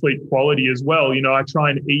my sleep quality as well. I try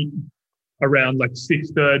and eat around like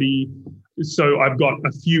 6:30, so I've got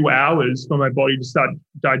a few hours for my body to start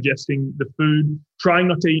digesting the food. Trying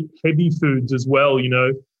not to eat heavy foods as well,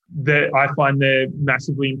 that I find they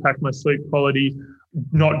massively impact my sleep quality.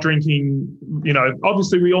 Not drinking,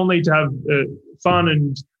 obviously we all need to have fun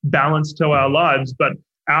and balance to our lives, but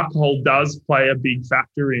alcohol does play a big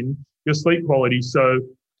factor in your sleep quality. So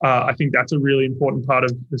I think that's a really important part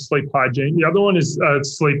of the sleep hygiene. The other one is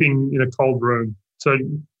sleeping in a cold room. So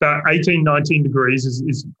that 18, 19 degrees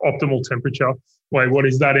is optimal temperature. Wait, what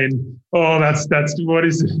is that in? Oh, that's what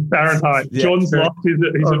is Fahrenheit? Yeah. Jordan's lost his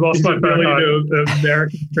ability to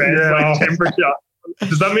American translate temperature.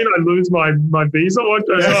 Does that mean I lose my visa? What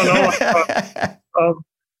goes on?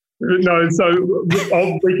 No, so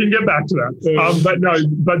we can get back to that.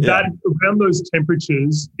 That around those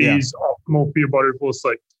temperatures is optimal for your body to fall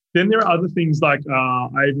asleep. Then there are other things like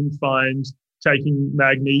I even find taking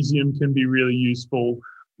magnesium can be really useful.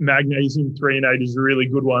 Magnesium 3 and 8 is a really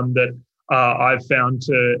good one that I've found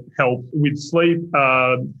to help with sleep.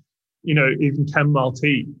 Even chamomile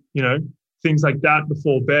tea, things like that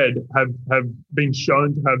before bed have been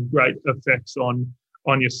shown to have great effects on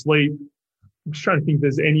your sleep. I'm just trying to think if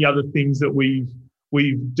there's any other things that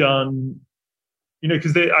we've done,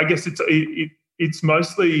 because I guess it's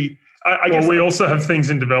mostly. I guess we also have things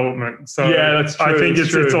in development. So yeah, that's true. I think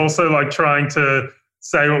it's also like trying to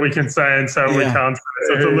say what we can say and say what we can't say.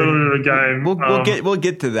 So it's a little bit of a game. We'll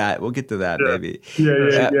get to that. We'll get to that maybe.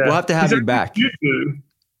 Yeah. We'll have to have you back. You do?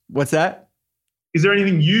 What's that? Is there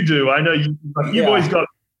anything you do? I know you've always got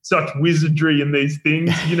such wizardry in these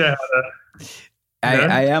things. You know how to.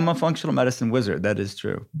 I am a functional medicine wizard. That is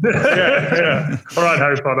true. Yeah. All right,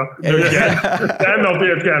 Harry Potter.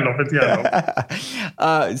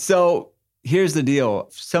 Gandalf. So here's the deal.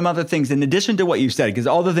 Some other things, in addition to what you said, because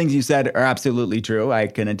all the things you said are absolutely true. I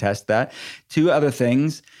can attest that. 2 other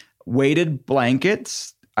things, weighted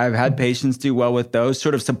blankets. I've had patients do well with those,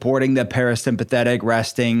 sort of supporting the parasympathetic,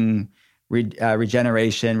 resting,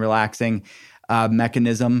 regeneration, relaxing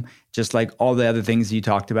mechanism, just like all the other things you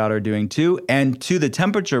talked about are doing too. And to the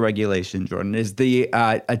temperature regulation, Jordan, is the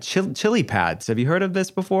chili pads. Have you heard of this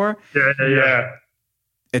before? Yeah.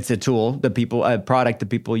 It's a product that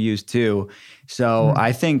people use too. So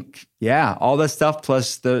I think, all this stuff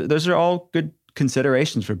plus those are all good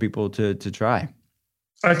considerations for people to try.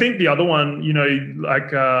 I think the other one,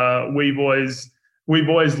 we've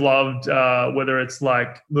always loved whether it's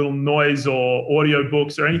like little noise or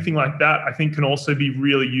audiobooks or anything like that, I think can also be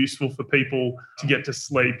really useful for people to get to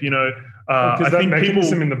sleep. I think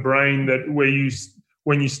mechanism in the brain that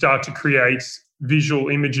when you start to create visual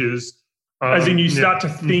images, as in you start to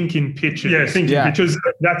think in pictures. Because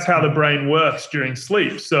that's how the brain works during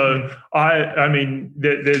sleep. So I mean,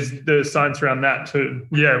 there's the science around that too.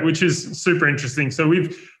 Yeah, which is super interesting. So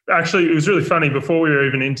it was really funny before we were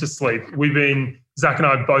even into sleep. Zach and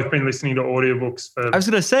I have both been listening to audiobooks for... I was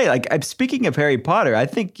going to say, speaking of Harry Potter, I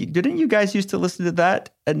think, didn't you guys used to listen to that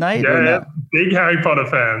at night? Yeah, big Harry Potter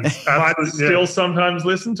fans. I still sometimes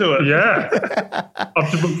listen to it. Yeah. Up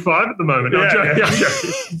to book 5 at the moment.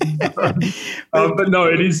 But no,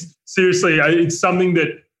 it is seriously, it's something that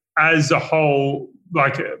as a whole,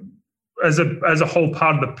 as a whole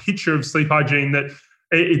part of the picture of sleep hygiene that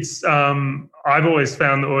it's I've always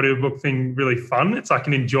found the audiobook thing really fun. It's like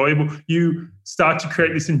an enjoyable, you start to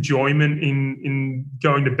create this enjoyment in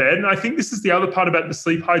going to bed. And I think this is the other part about the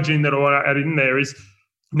sleep hygiene that I want to add in there is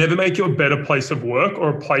never make your bed a place of work or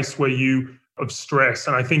a place where you of stress.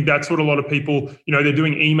 And I think that's what a lot of people, they're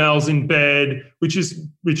doing emails in bed, which is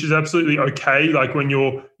absolutely okay. Like when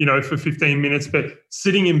you're, for 15 minutes, but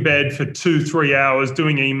sitting in bed for 2-3 hours,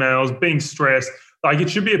 doing emails, being stressed, it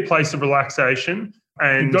should be a place of relaxation.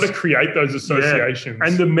 And you've got to create those associations. Yeah.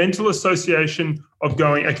 And the mental association of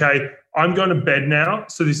going, okay, I'm going to bed now.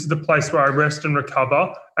 So this is the place where I rest and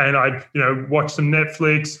recover. And I, watch some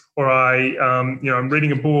Netflix or I'm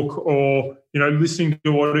reading a book or, listening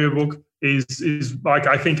to an audiobook is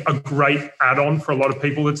I think a great add-on for a lot of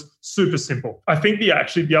people. It's super simple. I think the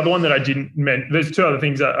other one that I didn't mention, there's 2 other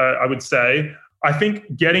things that I would say. I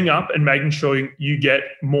think getting up and making sure you get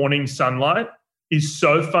morning sunlight is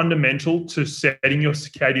so fundamental to setting your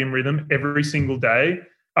circadian rhythm every single day.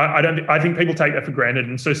 I think people take that for granted.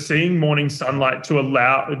 And so seeing morning sunlight to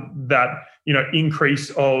allow that, increase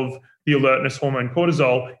of the alertness hormone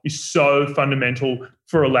cortisol is so fundamental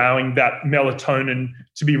for allowing that melatonin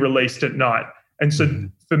to be released at night. And so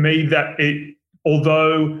for me,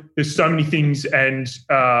 although there's so many things and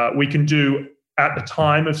we can do at the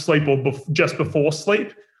time of sleep or just before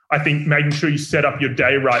sleep, I think making sure you set up your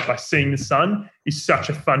day right by seeing the sun is such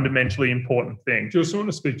a fundamentally important thing. Do you also want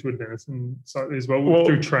to speak to adenosine slightly as well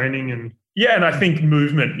through training and... Yeah, and I think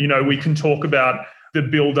movement, we can talk about the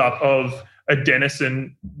buildup of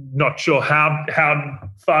adenosine. Not sure how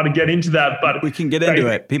far to get into that, but... We can get into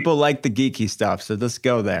it. People like the geeky stuff, so let's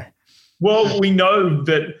go there. Well, we know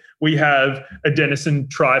that we have adenosine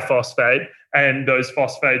triphosphate, and those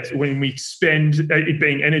phosphates, when we expend it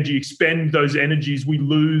being energy, expend those energies, we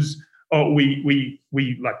lose, or we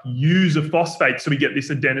use a phosphate, so we get this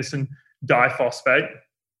adenosine diphosphate.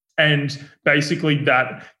 And basically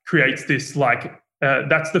that creates this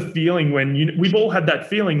that's the feeling when we've all had that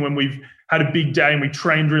feeling when we've had a big day and we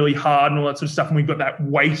trained really hard and all that sort of stuff, and we've got that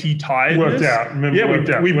weighty tiredness. Worked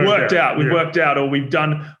out. We've worked out, or we've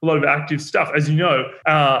done a lot of active stuff, as you know,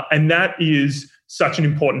 and that is such an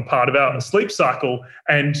important part of our sleep cycle.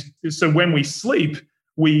 And so when we sleep,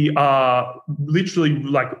 we are literally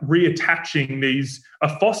reattaching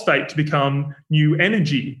a phosphate to become new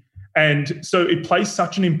energy. And so it plays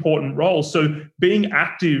such an important role. So being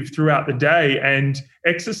active throughout the day and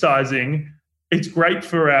exercising, it's great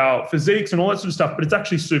for our physiques and all that sort of stuff, but it's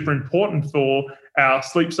actually super important for our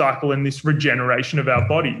sleep cycle and this regeneration of our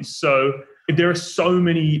bodies. So there are so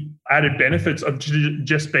many added benefits of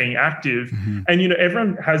just being active. Mm-hmm. And,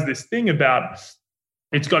 everyone has this thing about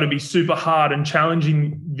it's got to be super hard and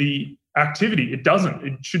challenging the activity. It doesn't.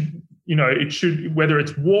 It should, whether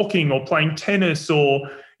it's walking or playing tennis or,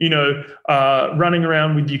 running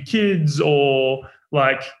around with your kids or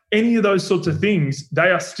any of those sorts of things, they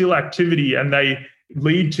are still activity, and they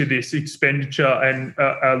lead to this expenditure and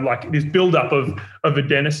this buildup of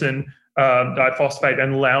adenosine diphosphate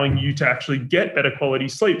and allowing you to actually get better quality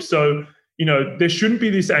sleep. So, there shouldn't be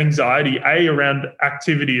this anxiety, around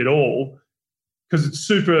activity at all, because it's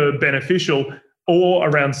super beneficial, or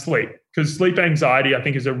around sleep, because sleep anxiety, I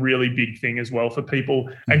think, is a really big thing as well for people.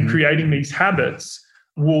 Mm-hmm. And creating these habits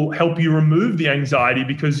will help you remove the anxiety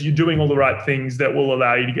because you're doing all the right things that will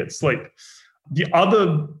allow you to get sleep. The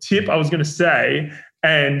other tip I was going to say,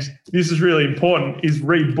 and this is really important, is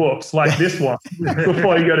read books like this one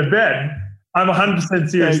before you go to bed. I'm 100%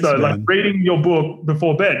 serious. Thanks, reading your book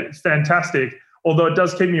before bed, it's fantastic. Although it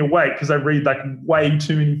does keep me awake because I read way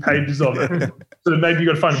too many pages of it. So maybe you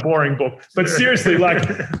got to find a boring book. But seriously,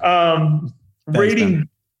 reading,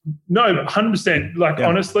 no, 100%.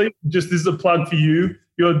 Honestly, just this is a plug for you.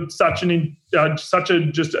 You're such a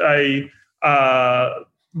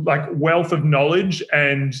wealth of knowledge,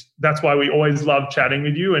 and that's why we always love chatting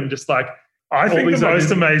with you. And just I think the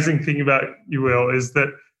most amazing thing about you, Will, is that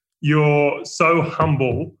you're so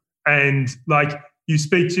humble and you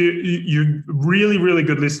speak to you're really, really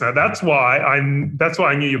good listener. That's why I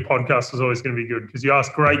knew your podcast was always going to be good, because you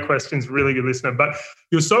ask great questions, really good listener. But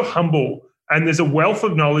you're so humble, and there's a wealth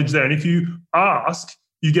of knowledge there. And if you ask,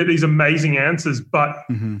 you get these amazing answers, but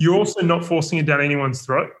mm-hmm. you're also not forcing it down anyone's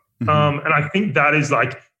throat. Mm-hmm. And I think that is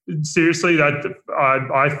seriously, that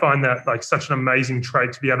I find that such an amazing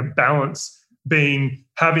trait, to be able to balance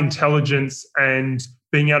have intelligence and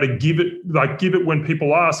being able to give it when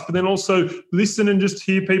people ask, but then also listen and just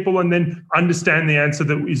hear people and then understand the answer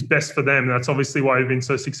that is best for them. That's obviously why you've been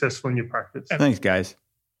so successful in your practice. Thanks, guys.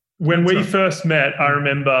 When we first met, I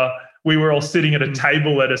remember we were all sitting at a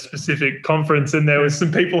table at a specific conference, and there was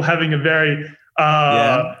some people having a very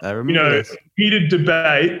heated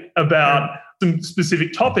debate about some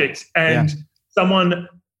specific topics, and someone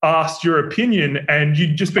asked your opinion, and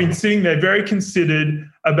you'd just been sitting there very considered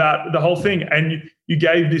about the whole thing, and you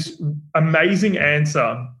gave this amazing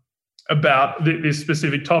answer about this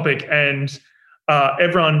specific topic, and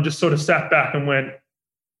everyone just sort of sat back and went,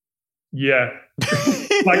 yeah.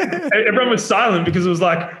 Everyone was silent, because it was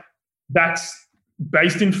that's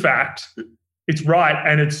based in fact, it's right,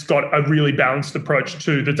 and it's got a really balanced approach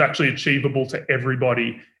too that's actually achievable to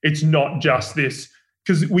everybody. It's not just this,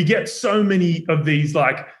 because we get so many of these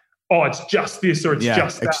it's just this or it's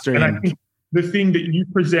just that. Extreme. And I think the thing that you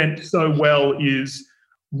present so well is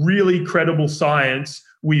really credible science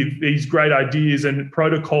with these great ideas and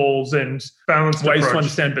protocols and balanced ways to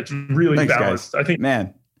understand, but it's really Thanks, balanced. Guys. I think,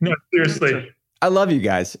 man, no, seriously. I love you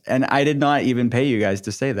guys, and I did not even pay you guys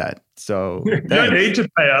to say that. So you don't need to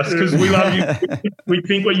pay us, because we love you. We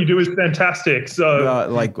think what you do is fantastic. So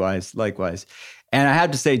likewise. And I have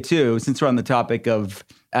to say too, since we're on the topic of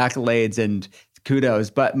accolades and kudos,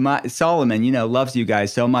 but Solomon, loves you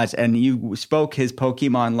guys so much, and you spoke his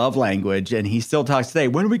Pokemon love language, and he still talks today.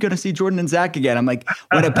 When are we going to see Jordan and Zach again? I'm like,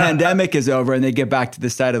 when a pandemic is over and they get back to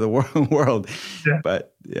this side of the world. Yeah.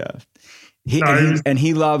 But yeah.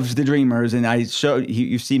 He loves the Dreamers, and I showed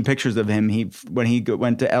you've seen pictures of him. When he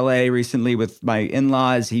went to LA recently with my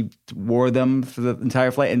in-laws, he wore them for the entire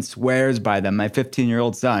flight and swears by them. My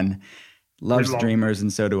 15-year-old son loves Dreamers,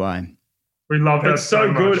 and so do I. We love that. It's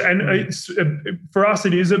so good, and it's, for us,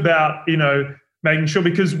 it is about making sure,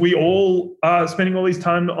 because we all are spending all these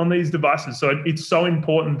time on these devices. So it's so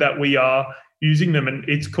important that we are using them, and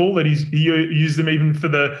it's cool that he used them even for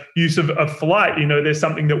the use of a flight. There's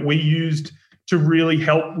something that we used to really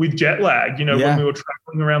help with jet lag. When we were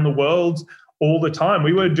traveling around the world all the time,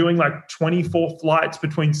 we were doing 24 flights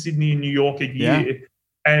between Sydney and New York a year,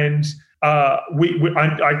 and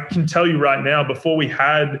I can tell you right now, before we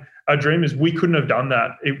had our Dreamers, we couldn't have done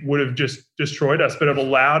that. It would have just destroyed us, but it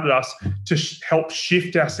allowed us to help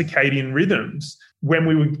shift our circadian rhythms when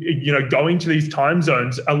we were, going to these time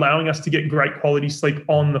zones, allowing us to get great quality sleep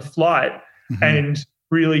on the flight and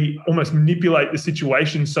really almost manipulate the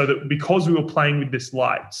situation so that because we were playing with this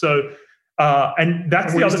light. So, and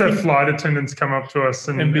that's we the used other to have thing. flight attendants come up to us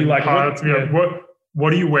and be like, pilots,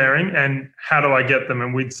 what are you wearing and how do I get them?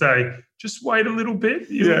 And we'd say, just wait a little bit.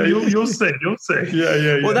 You'll see. You'll see.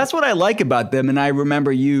 Yeah. Well, that's what I like about them. And I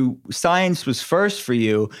remember science was first for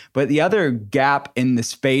you, but the other gap in the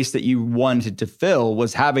space that you wanted to fill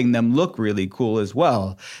was having them look really cool as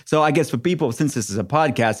well. So I guess for people, since this is a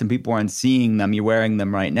podcast and people aren't seeing them, you're wearing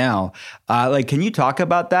them right now. Can you talk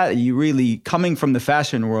about that? You really, coming from the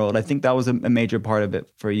fashion world, I think that was a major part of it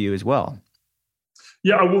for you as well.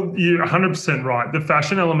 Yeah, well, you're 100% right. The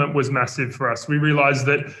fashion element was massive for us. We realized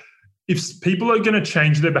that if people are going to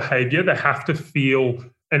change their behavior, they have to feel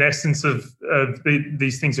an essence of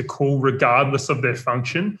these things are cool regardless of their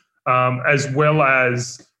function, as well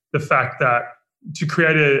as the fact that to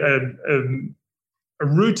create a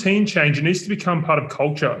routine change, it needs to become part of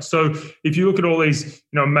culture. So if you look at all these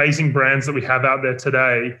amazing brands that we have out there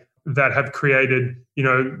today that have created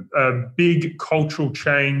a big cultural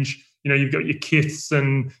change, you've got your Kiths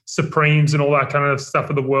and Supremes and all that kind of stuff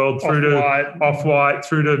of the world, through to Off-White,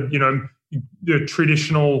 through to, the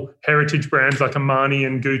traditional heritage brands like Armani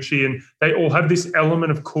and Gucci. And they all have this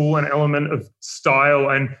element of cool and element of style.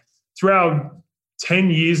 And through our 10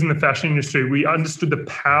 years in the fashion industry, we understood the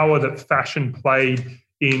power that fashion played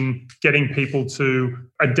in getting people to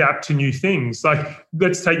adapt to new things. Like,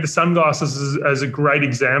 let's take the sunglasses as a great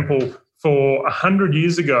example. For 100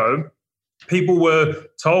 years ago, people were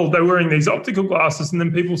told they were wearing these optical glasses, and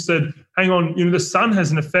then people said, hang on, the sun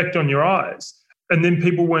has an effect on your eyes. And then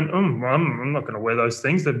people went, I'm not going to wear those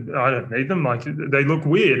things. I don't need them. Like, they look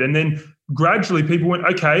weird. And then gradually people went,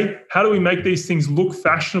 okay, how do we make these things look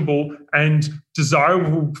fashionable and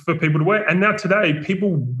desirable for people to wear? And now today,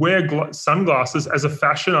 people wear sunglasses as a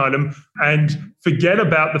fashion item and forget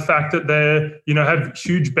about the fact that they, have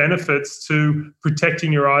huge benefits to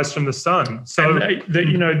protecting your eyes from the sun. So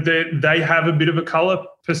they have a bit of a color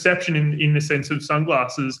perception in the sense of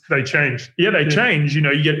sunglasses. They change. Yeah, they change.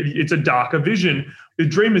 It's a darker vision. The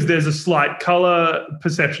Dreamers, there's a slight color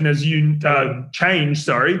perception as you change.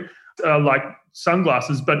 Like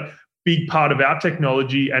sunglasses, but big part of our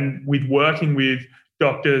technology and with working with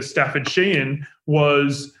Dr. Stafford Sheehan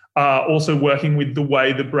was also working with the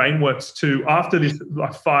way the brain works to, after this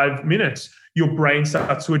 5 minutes, your brain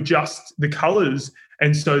starts to adjust the colors.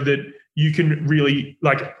 And so that you can really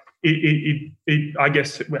it I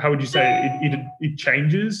guess, how would you say it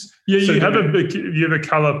changes? Yeah, so you have a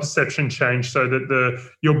color perception change so that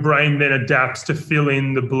your brain then adapts to fill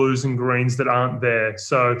in the blues and greens that aren't there.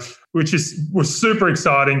 So was super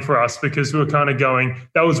exciting for us, because we were kind of going,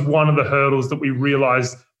 that was one of the hurdles that we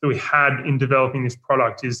realized that we had in developing this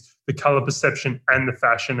product, is the color perception and the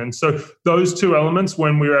fashion. And so those two elements,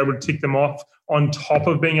 when we were able to tick them off, on top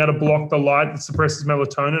of being able to block the light that suppresses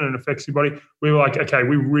melatonin and affects your body, we were like, okay,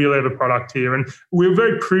 we really have a product here. And we were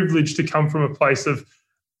very privileged to come from a place of,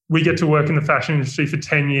 we get to work in the fashion industry for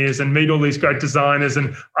 10 years and meet all these great designers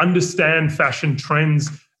and understand fashion trends,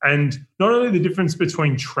 and not only the difference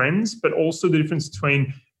between trends, but also the difference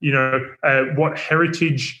between, what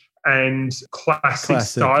heritage and classic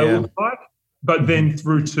style look like. But then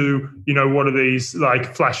through to, what are these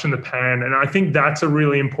like flash in the pan? And I think that's a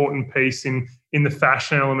really important piece in the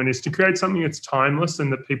fashion element, is to create something that's timeless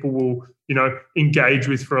and that people will, engage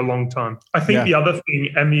with for a long time. I think the other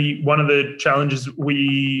thing, and one of the challenges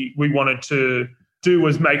we wanted to do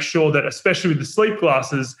was make sure that, especially with the sleep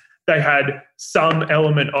glasses, they had some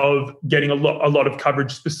element of getting a lot of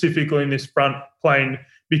coverage, specifically in this front plane,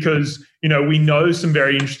 because, we know some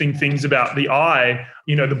very interesting things about the eye.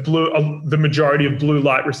 The majority of blue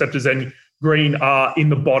light receptors and green are in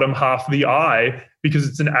the bottom half of the eye, because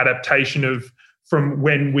it's an adaptation from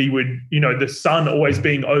when we would, the sun always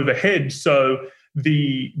being overhead. So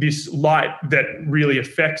this light that really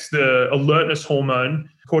affects the alertness hormone,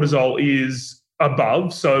 cortisol, is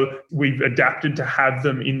above. So we've adapted to have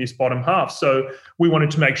them in this bottom half. So we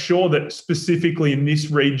wanted to make sure that specifically in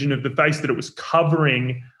this region of the face, that it was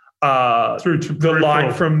covering through to the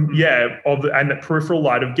light from, and the peripheral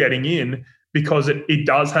light of getting in, because it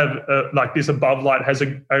does have this above light has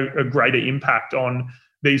a greater impact on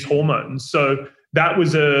these hormones. So that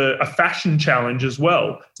was a fashion challenge as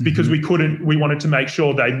well, because we wanted to make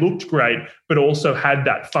sure they looked great, but also had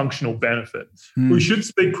that functional benefit. We should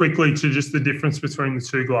speak quickly to just the difference between the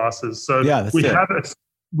two glasses. So we have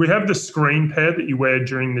we have the screen pair that you wear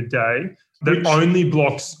during the day that only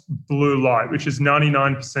blocks blue light, which is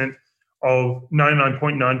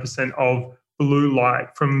 99.9% of blue light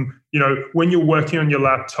from, when you're working on your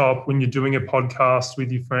laptop, when you're doing a podcast with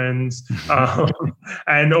your friends,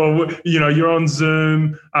 you're on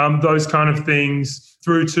Zoom, those kind of things,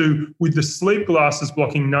 through to with the sleep glasses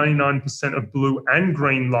blocking 99% of blue and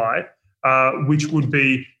green light, which would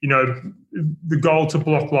be, the goal to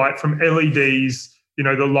block light from LEDs,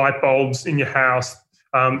 the light bulbs in your house,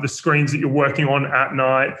 the screens that you're working on at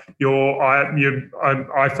night, your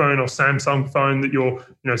iPhone or Samsung phone that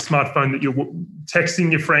smartphone that you're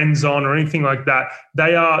texting your friends on or anything like that.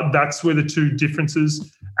 That's where the two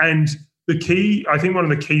differences. And the key, I think one of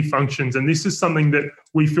the key functions, and this is something that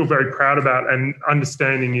we feel very proud about and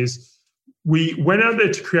understanding, is we went out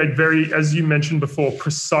there to create very, as you mentioned before,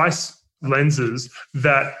 precise lenses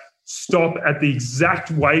that stop at the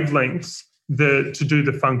exact wavelengths to do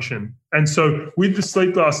the function. And so with the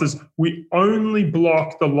sleep glasses, we only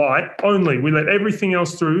block the light, we let everything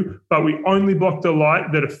else through, but we only block the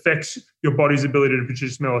light that affects your body's ability to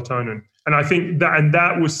produce melatonin. And I think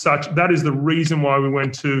that is the reason why we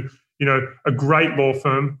went to, a great law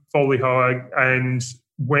firm, Foley Hoag, and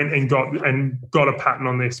went and got a patent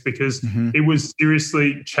on this, because it was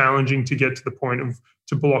seriously challenging to get to the point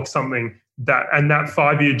to block something that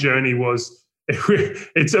 5-year journey was.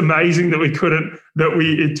 It's amazing that it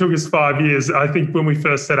took us 5 years. I think when we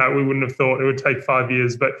first set out, we wouldn't have thought it would take 5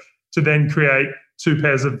 years, but to then create two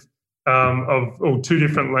pairs of two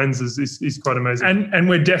different lenses is quite amazing. And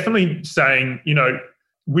we're definitely saying,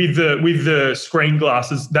 with the screen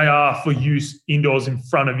glasses, they are for use indoors in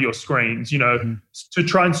front of your screens, to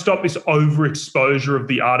try and stop this overexposure of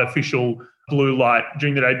the artificial blue light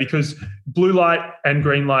during the day, because blue light and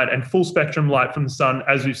green light and full spectrum light from the sun,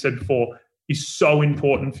 as we've said before, is so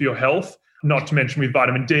important for your health, not to mention with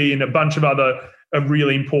vitamin D and a bunch of other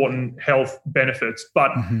really important health benefits.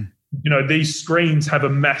 But, these screens have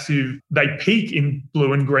they peak in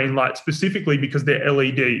blue and green light specifically because they're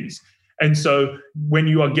LEDs. And so when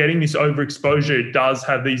you are getting this overexposure, it does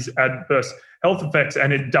have these adverse health effects,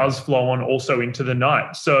 and it does flow on also into the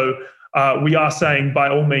night. So we are saying, by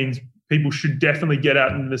all means, people should definitely get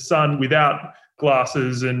out in the sun without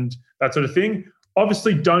glasses and that sort of thing.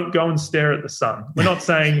 Obviously, don't go and stare at the sun. We're not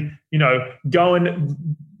saying, go and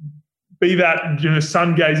be that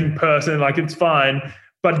sun-gazing person, like it's fine,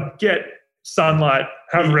 but get sunlight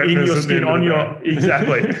in your skin on your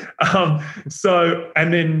exactly. And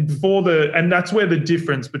that's where the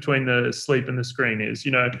difference between the sleep and the screen is.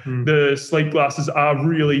 The sleep glasses are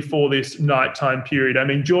really for this nighttime period. I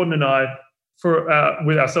mean, Jordan and I,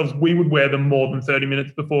 with ourselves, we would wear them more than 30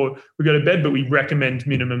 minutes before we go to bed, but we recommend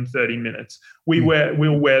minimum 30 minutes. We'll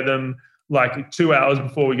wear them like 2 hours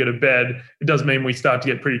before we go to bed. It does mean we start to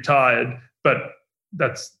get pretty tired, but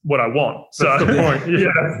that's what I want. That's the point. Yeah,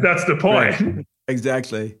 that's the point. Right.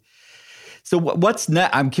 Exactly. So what's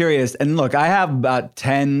next? I'm curious. And look, I have about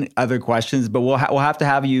 10 other questions, but we'll have to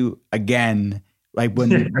have you again, like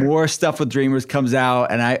when more stuff with Dreamers comes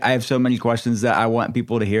out. And I have so many questions that I want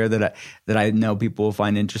people to hear that I know people will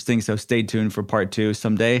find interesting. So stay tuned for part 2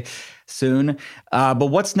 someday soon.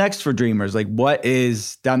 But what's next for Dreamers? Like, what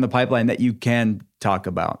is down the pipeline that you can talk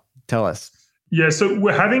about? Tell us. Yeah, so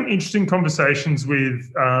we're having interesting conversations with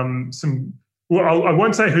I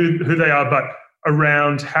won't say who they are, but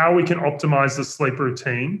around how we can optimize the sleep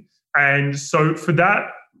routine. And so for that,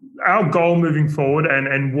 our goal moving forward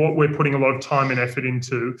and what we're putting a lot of time and effort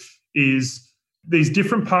into is these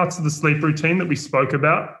different parts of the sleep routine that we spoke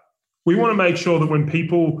about. We want to make sure that when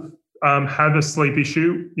people have a sleep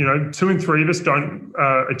issue, 2 in 3 of us don't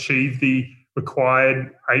achieve the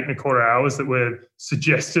required 8.25 hours that were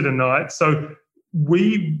suggested a night. So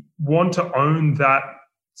we want to own that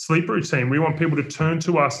sleep routine. We want people to turn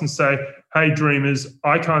to us and say, hey, Dreamers,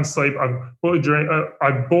 I can't sleep. I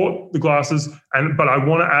bought the glasses, but I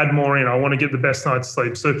want to add more in. I want to get the best night's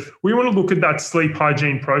sleep. So we want to look at that sleep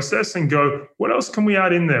hygiene process and go, what else can we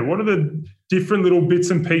add in there? What are the different little bits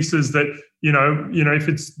and pieces that, if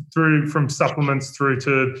it's from supplements through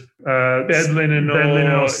to bed linen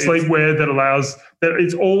or sleepwear that allows that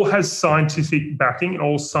it all has scientific backing,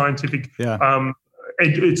 all scientific. Yeah.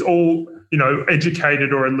 It's all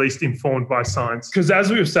educated or at least informed by science. Because as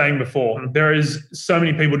we were saying before, there is so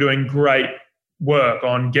many people doing great work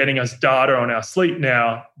on getting us data on our sleep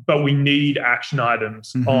now, but we need action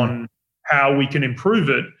items on how we can improve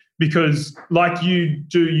it. Because like you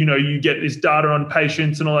do, you get this data on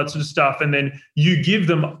patients and all that sort of stuff, and then you give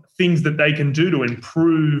them things that they can do to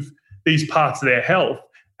improve these parts of their health.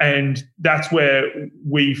 And that's where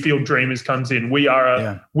we feel Dreamers comes in. We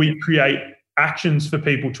create actions for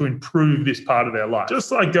people to improve this part of their life.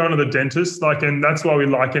 Just like going to the dentist, and that's why we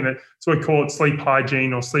liken it. So we call it sleep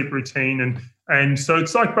hygiene or sleep routine. And so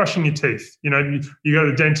it's like brushing your teeth. You go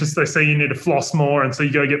to the dentist, they say you need to floss more, and so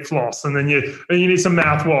you go get floss, and then you need some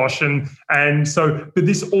mouthwash, but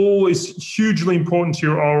this all is hugely important to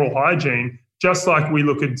your oral hygiene. Just like we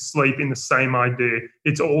look at sleep in the same idea,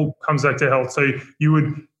 it all comes back to health. So you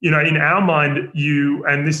would, in our mind,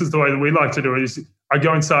 and this is the way that we like to do it, is I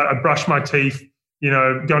go inside, I brush my teeth, go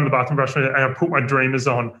into the bathroom, brush my teeth, and I put my dreamers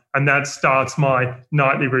on, and that starts my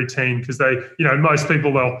nightly routine because most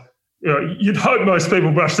people, you'd hope most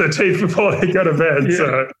people brush their teeth before they go to bed. Yeah.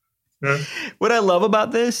 So, yeah. What I love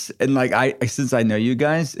about this, and since I know you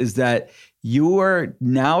guys, is that you are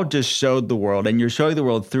now just showed the world, and you're showing the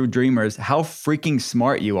world through Dreamers how freaking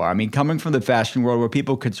smart you are. I mean, coming from the fashion world where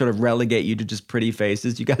people could sort of relegate you to just pretty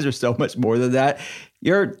faces, you guys are so much more than that.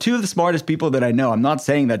 You're two of the smartest people that I know. I'm not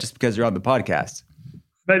saying that just because you're on the podcast.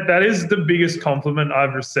 That is the biggest compliment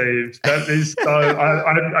I've received. That is,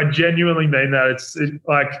 I genuinely mean that. It's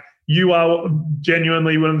you are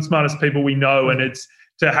genuinely one of the smartest people we know, and it's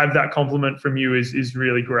to have that compliment from you is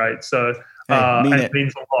really great. So it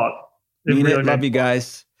means a lot. Love you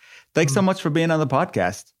guys. Thanks so much for being on the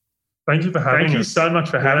podcast. Thank you for having us. Thank you so much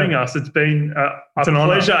for having us. It's been a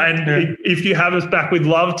pleasure. And if you have us back, we'd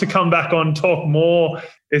love to come back on, talk more.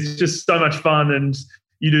 It's just so much fun, and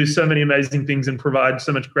you do so many amazing things and provide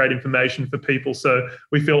so much great information for people. So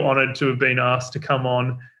we feel honored to have been asked to come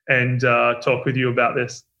on and talk with you about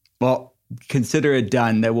this. Well, consider it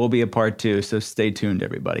done. There will be a part 2, so stay tuned,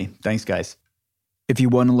 everybody. Thanks, guys. If you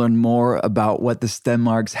want to learn more about what the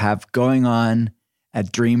Stenmarks have going on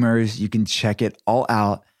at Dreamers, you can check it all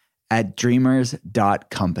out at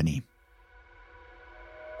dreamers.company.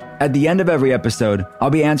 At the end of every episode, I'll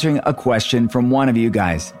be answering a question from one of you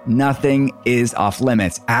guys. Nothing is off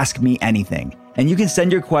limits. Ask me anything. And you can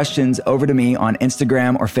send your questions over to me on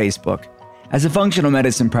Instagram or Facebook. As a functional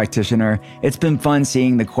medicine practitioner, it's been fun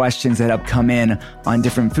seeing the questions that have come in on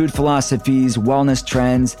different food philosophies, wellness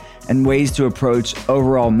trends, and ways to approach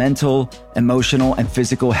overall mental, emotional, and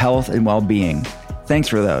physical health and well-being. Thanks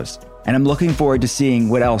for those. And I'm looking forward to seeing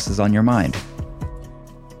what else is on your mind.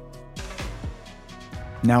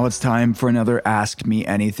 Now it's time for another Ask Me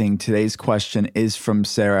Anything. Today's question is from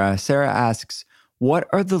Sarah. Sarah asks, what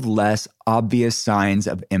are the less obvious signs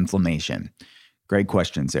of inflammation? Great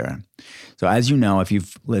question, Sarah. So as you know, if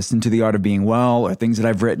you've listened to The Art of Being Well or things that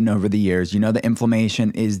I've written over the years, you know that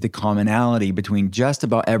inflammation is the commonality between just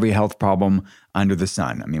about every health problem under the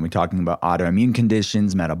sun. I mean, we're talking about autoimmune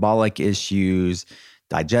conditions, metabolic issues,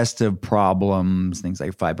 digestive problems, things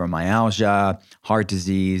like fibromyalgia, heart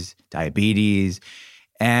disease, diabetes,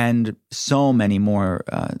 and so many more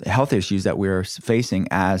health issues that we're facing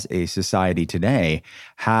as a society today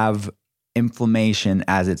have inflammation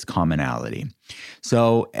as its commonality.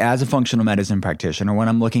 So as a functional medicine practitioner, when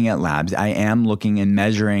I'm looking at labs, I am looking and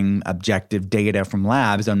measuring objective data from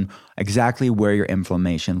labs on exactly where your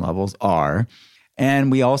inflammation levels are. And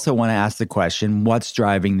we also want to ask the question, what's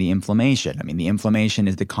driving the inflammation? I mean, the inflammation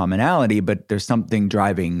is the commonality, but there's something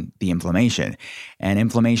driving the inflammation. And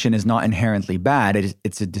inflammation is not inherently bad.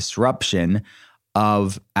 It's a disruption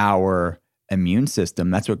of our immune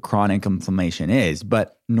system. That's what chronic inflammation is.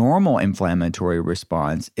 But normal inflammatory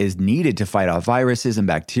response is needed to fight off viruses and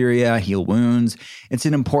bacteria, heal wounds. It's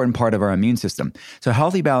an important part of our immune system. So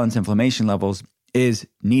healthy, balanced inflammation levels is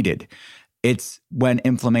needed. It's when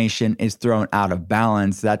inflammation is thrown out of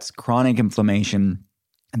balance. That's chronic inflammation.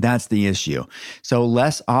 That's the issue. So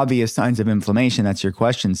less obvious signs of inflammation, that's your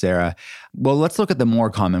question, Sarah. Well, let's look at the more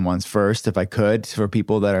common ones first, if I could, for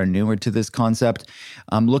people that are newer to this concept.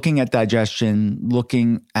 Looking at digestion,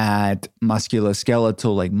 looking at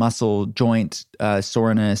musculoskeletal, like muscle, joint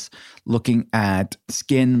soreness, looking at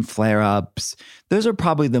skin flare-ups. Those are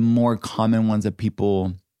probably the more common ones that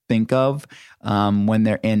people think of when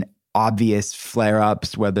they're in obvious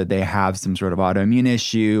flare-ups, whether they have some sort of autoimmune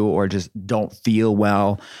issue or just don't feel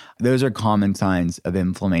well. Those are common signs of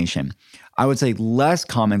inflammation. I would say less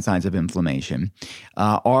common signs of inflammation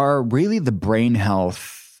are really the brain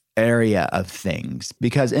health area of things.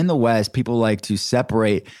 Because in the West, people like to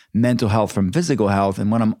separate mental health from physical health. And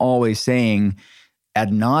what I'm always saying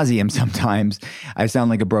ad nauseum sometimes, I sound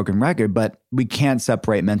like a broken record, but we can't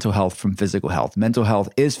separate mental health from physical health. Mental health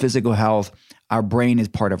is physical health. Our brain is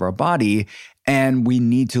part of our body, and we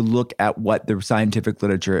need to look at what the scientific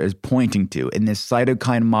literature is pointing to in this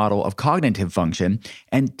cytokine model of cognitive function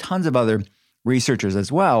and tons of other researchers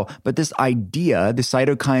as well. But this idea, the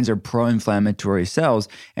cytokines are pro-inflammatory cells,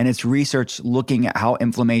 and it's research looking at how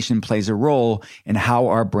inflammation plays a role in how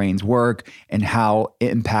our brains work and how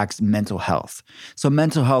it impacts mental health. So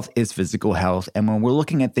mental health is physical health. And when we're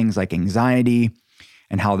looking at things like anxiety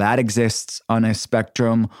and how that exists on a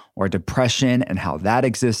spectrum, or depression and how that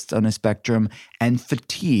exists on a spectrum, and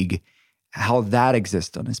fatigue, how that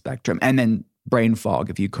exists on a spectrum, and then brain fog,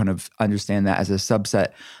 if you kind of understand that as a subset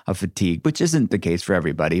of fatigue, which isn't the case for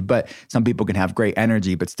everybody, but some people can have great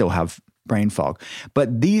energy but still have brain fog.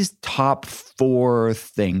 But these top 4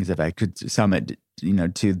 things, if I could sum it,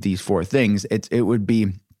 to these 4 things, it would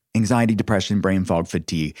be anxiety, depression, brain fog,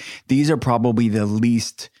 fatigue. These are probably the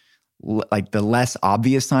less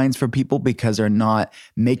obvious signs for people because they're not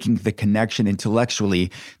making the connection intellectually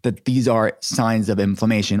that these are signs of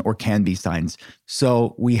inflammation or can be signs.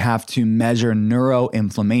 So we have to measure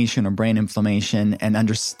neuroinflammation or brain inflammation and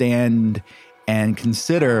understand and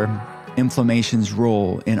consider inflammation's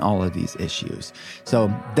role in all of these issues.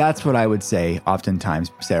 So that's what I would say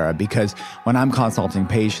oftentimes, Sarah, because when I'm consulting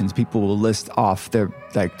patients, people will list off their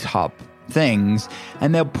top things,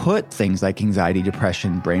 and they'll put things like anxiety,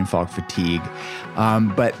 depression, brain fog, fatigue,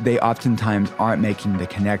 but they oftentimes aren't making the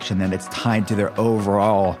connection that it's tied to their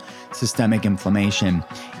overall systemic inflammation,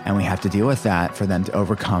 and we have to deal with that for them to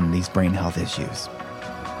overcome these brain health issues.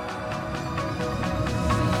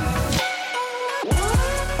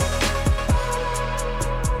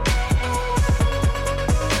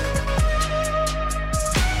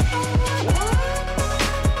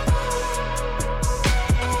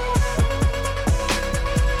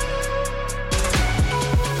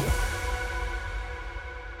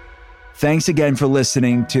 Thanks again for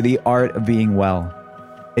listening to The Art of Being Well.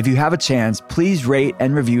 If you have a chance, please rate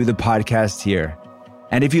and review the podcast here.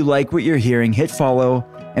 And if you like what you're hearing, hit follow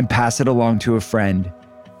and pass it along to a friend.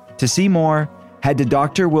 To see more, head to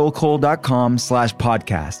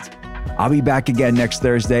drwillcole.com/podcast. I'll be back again next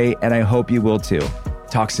Thursday, and I hope you will too.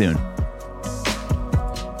 Talk soon.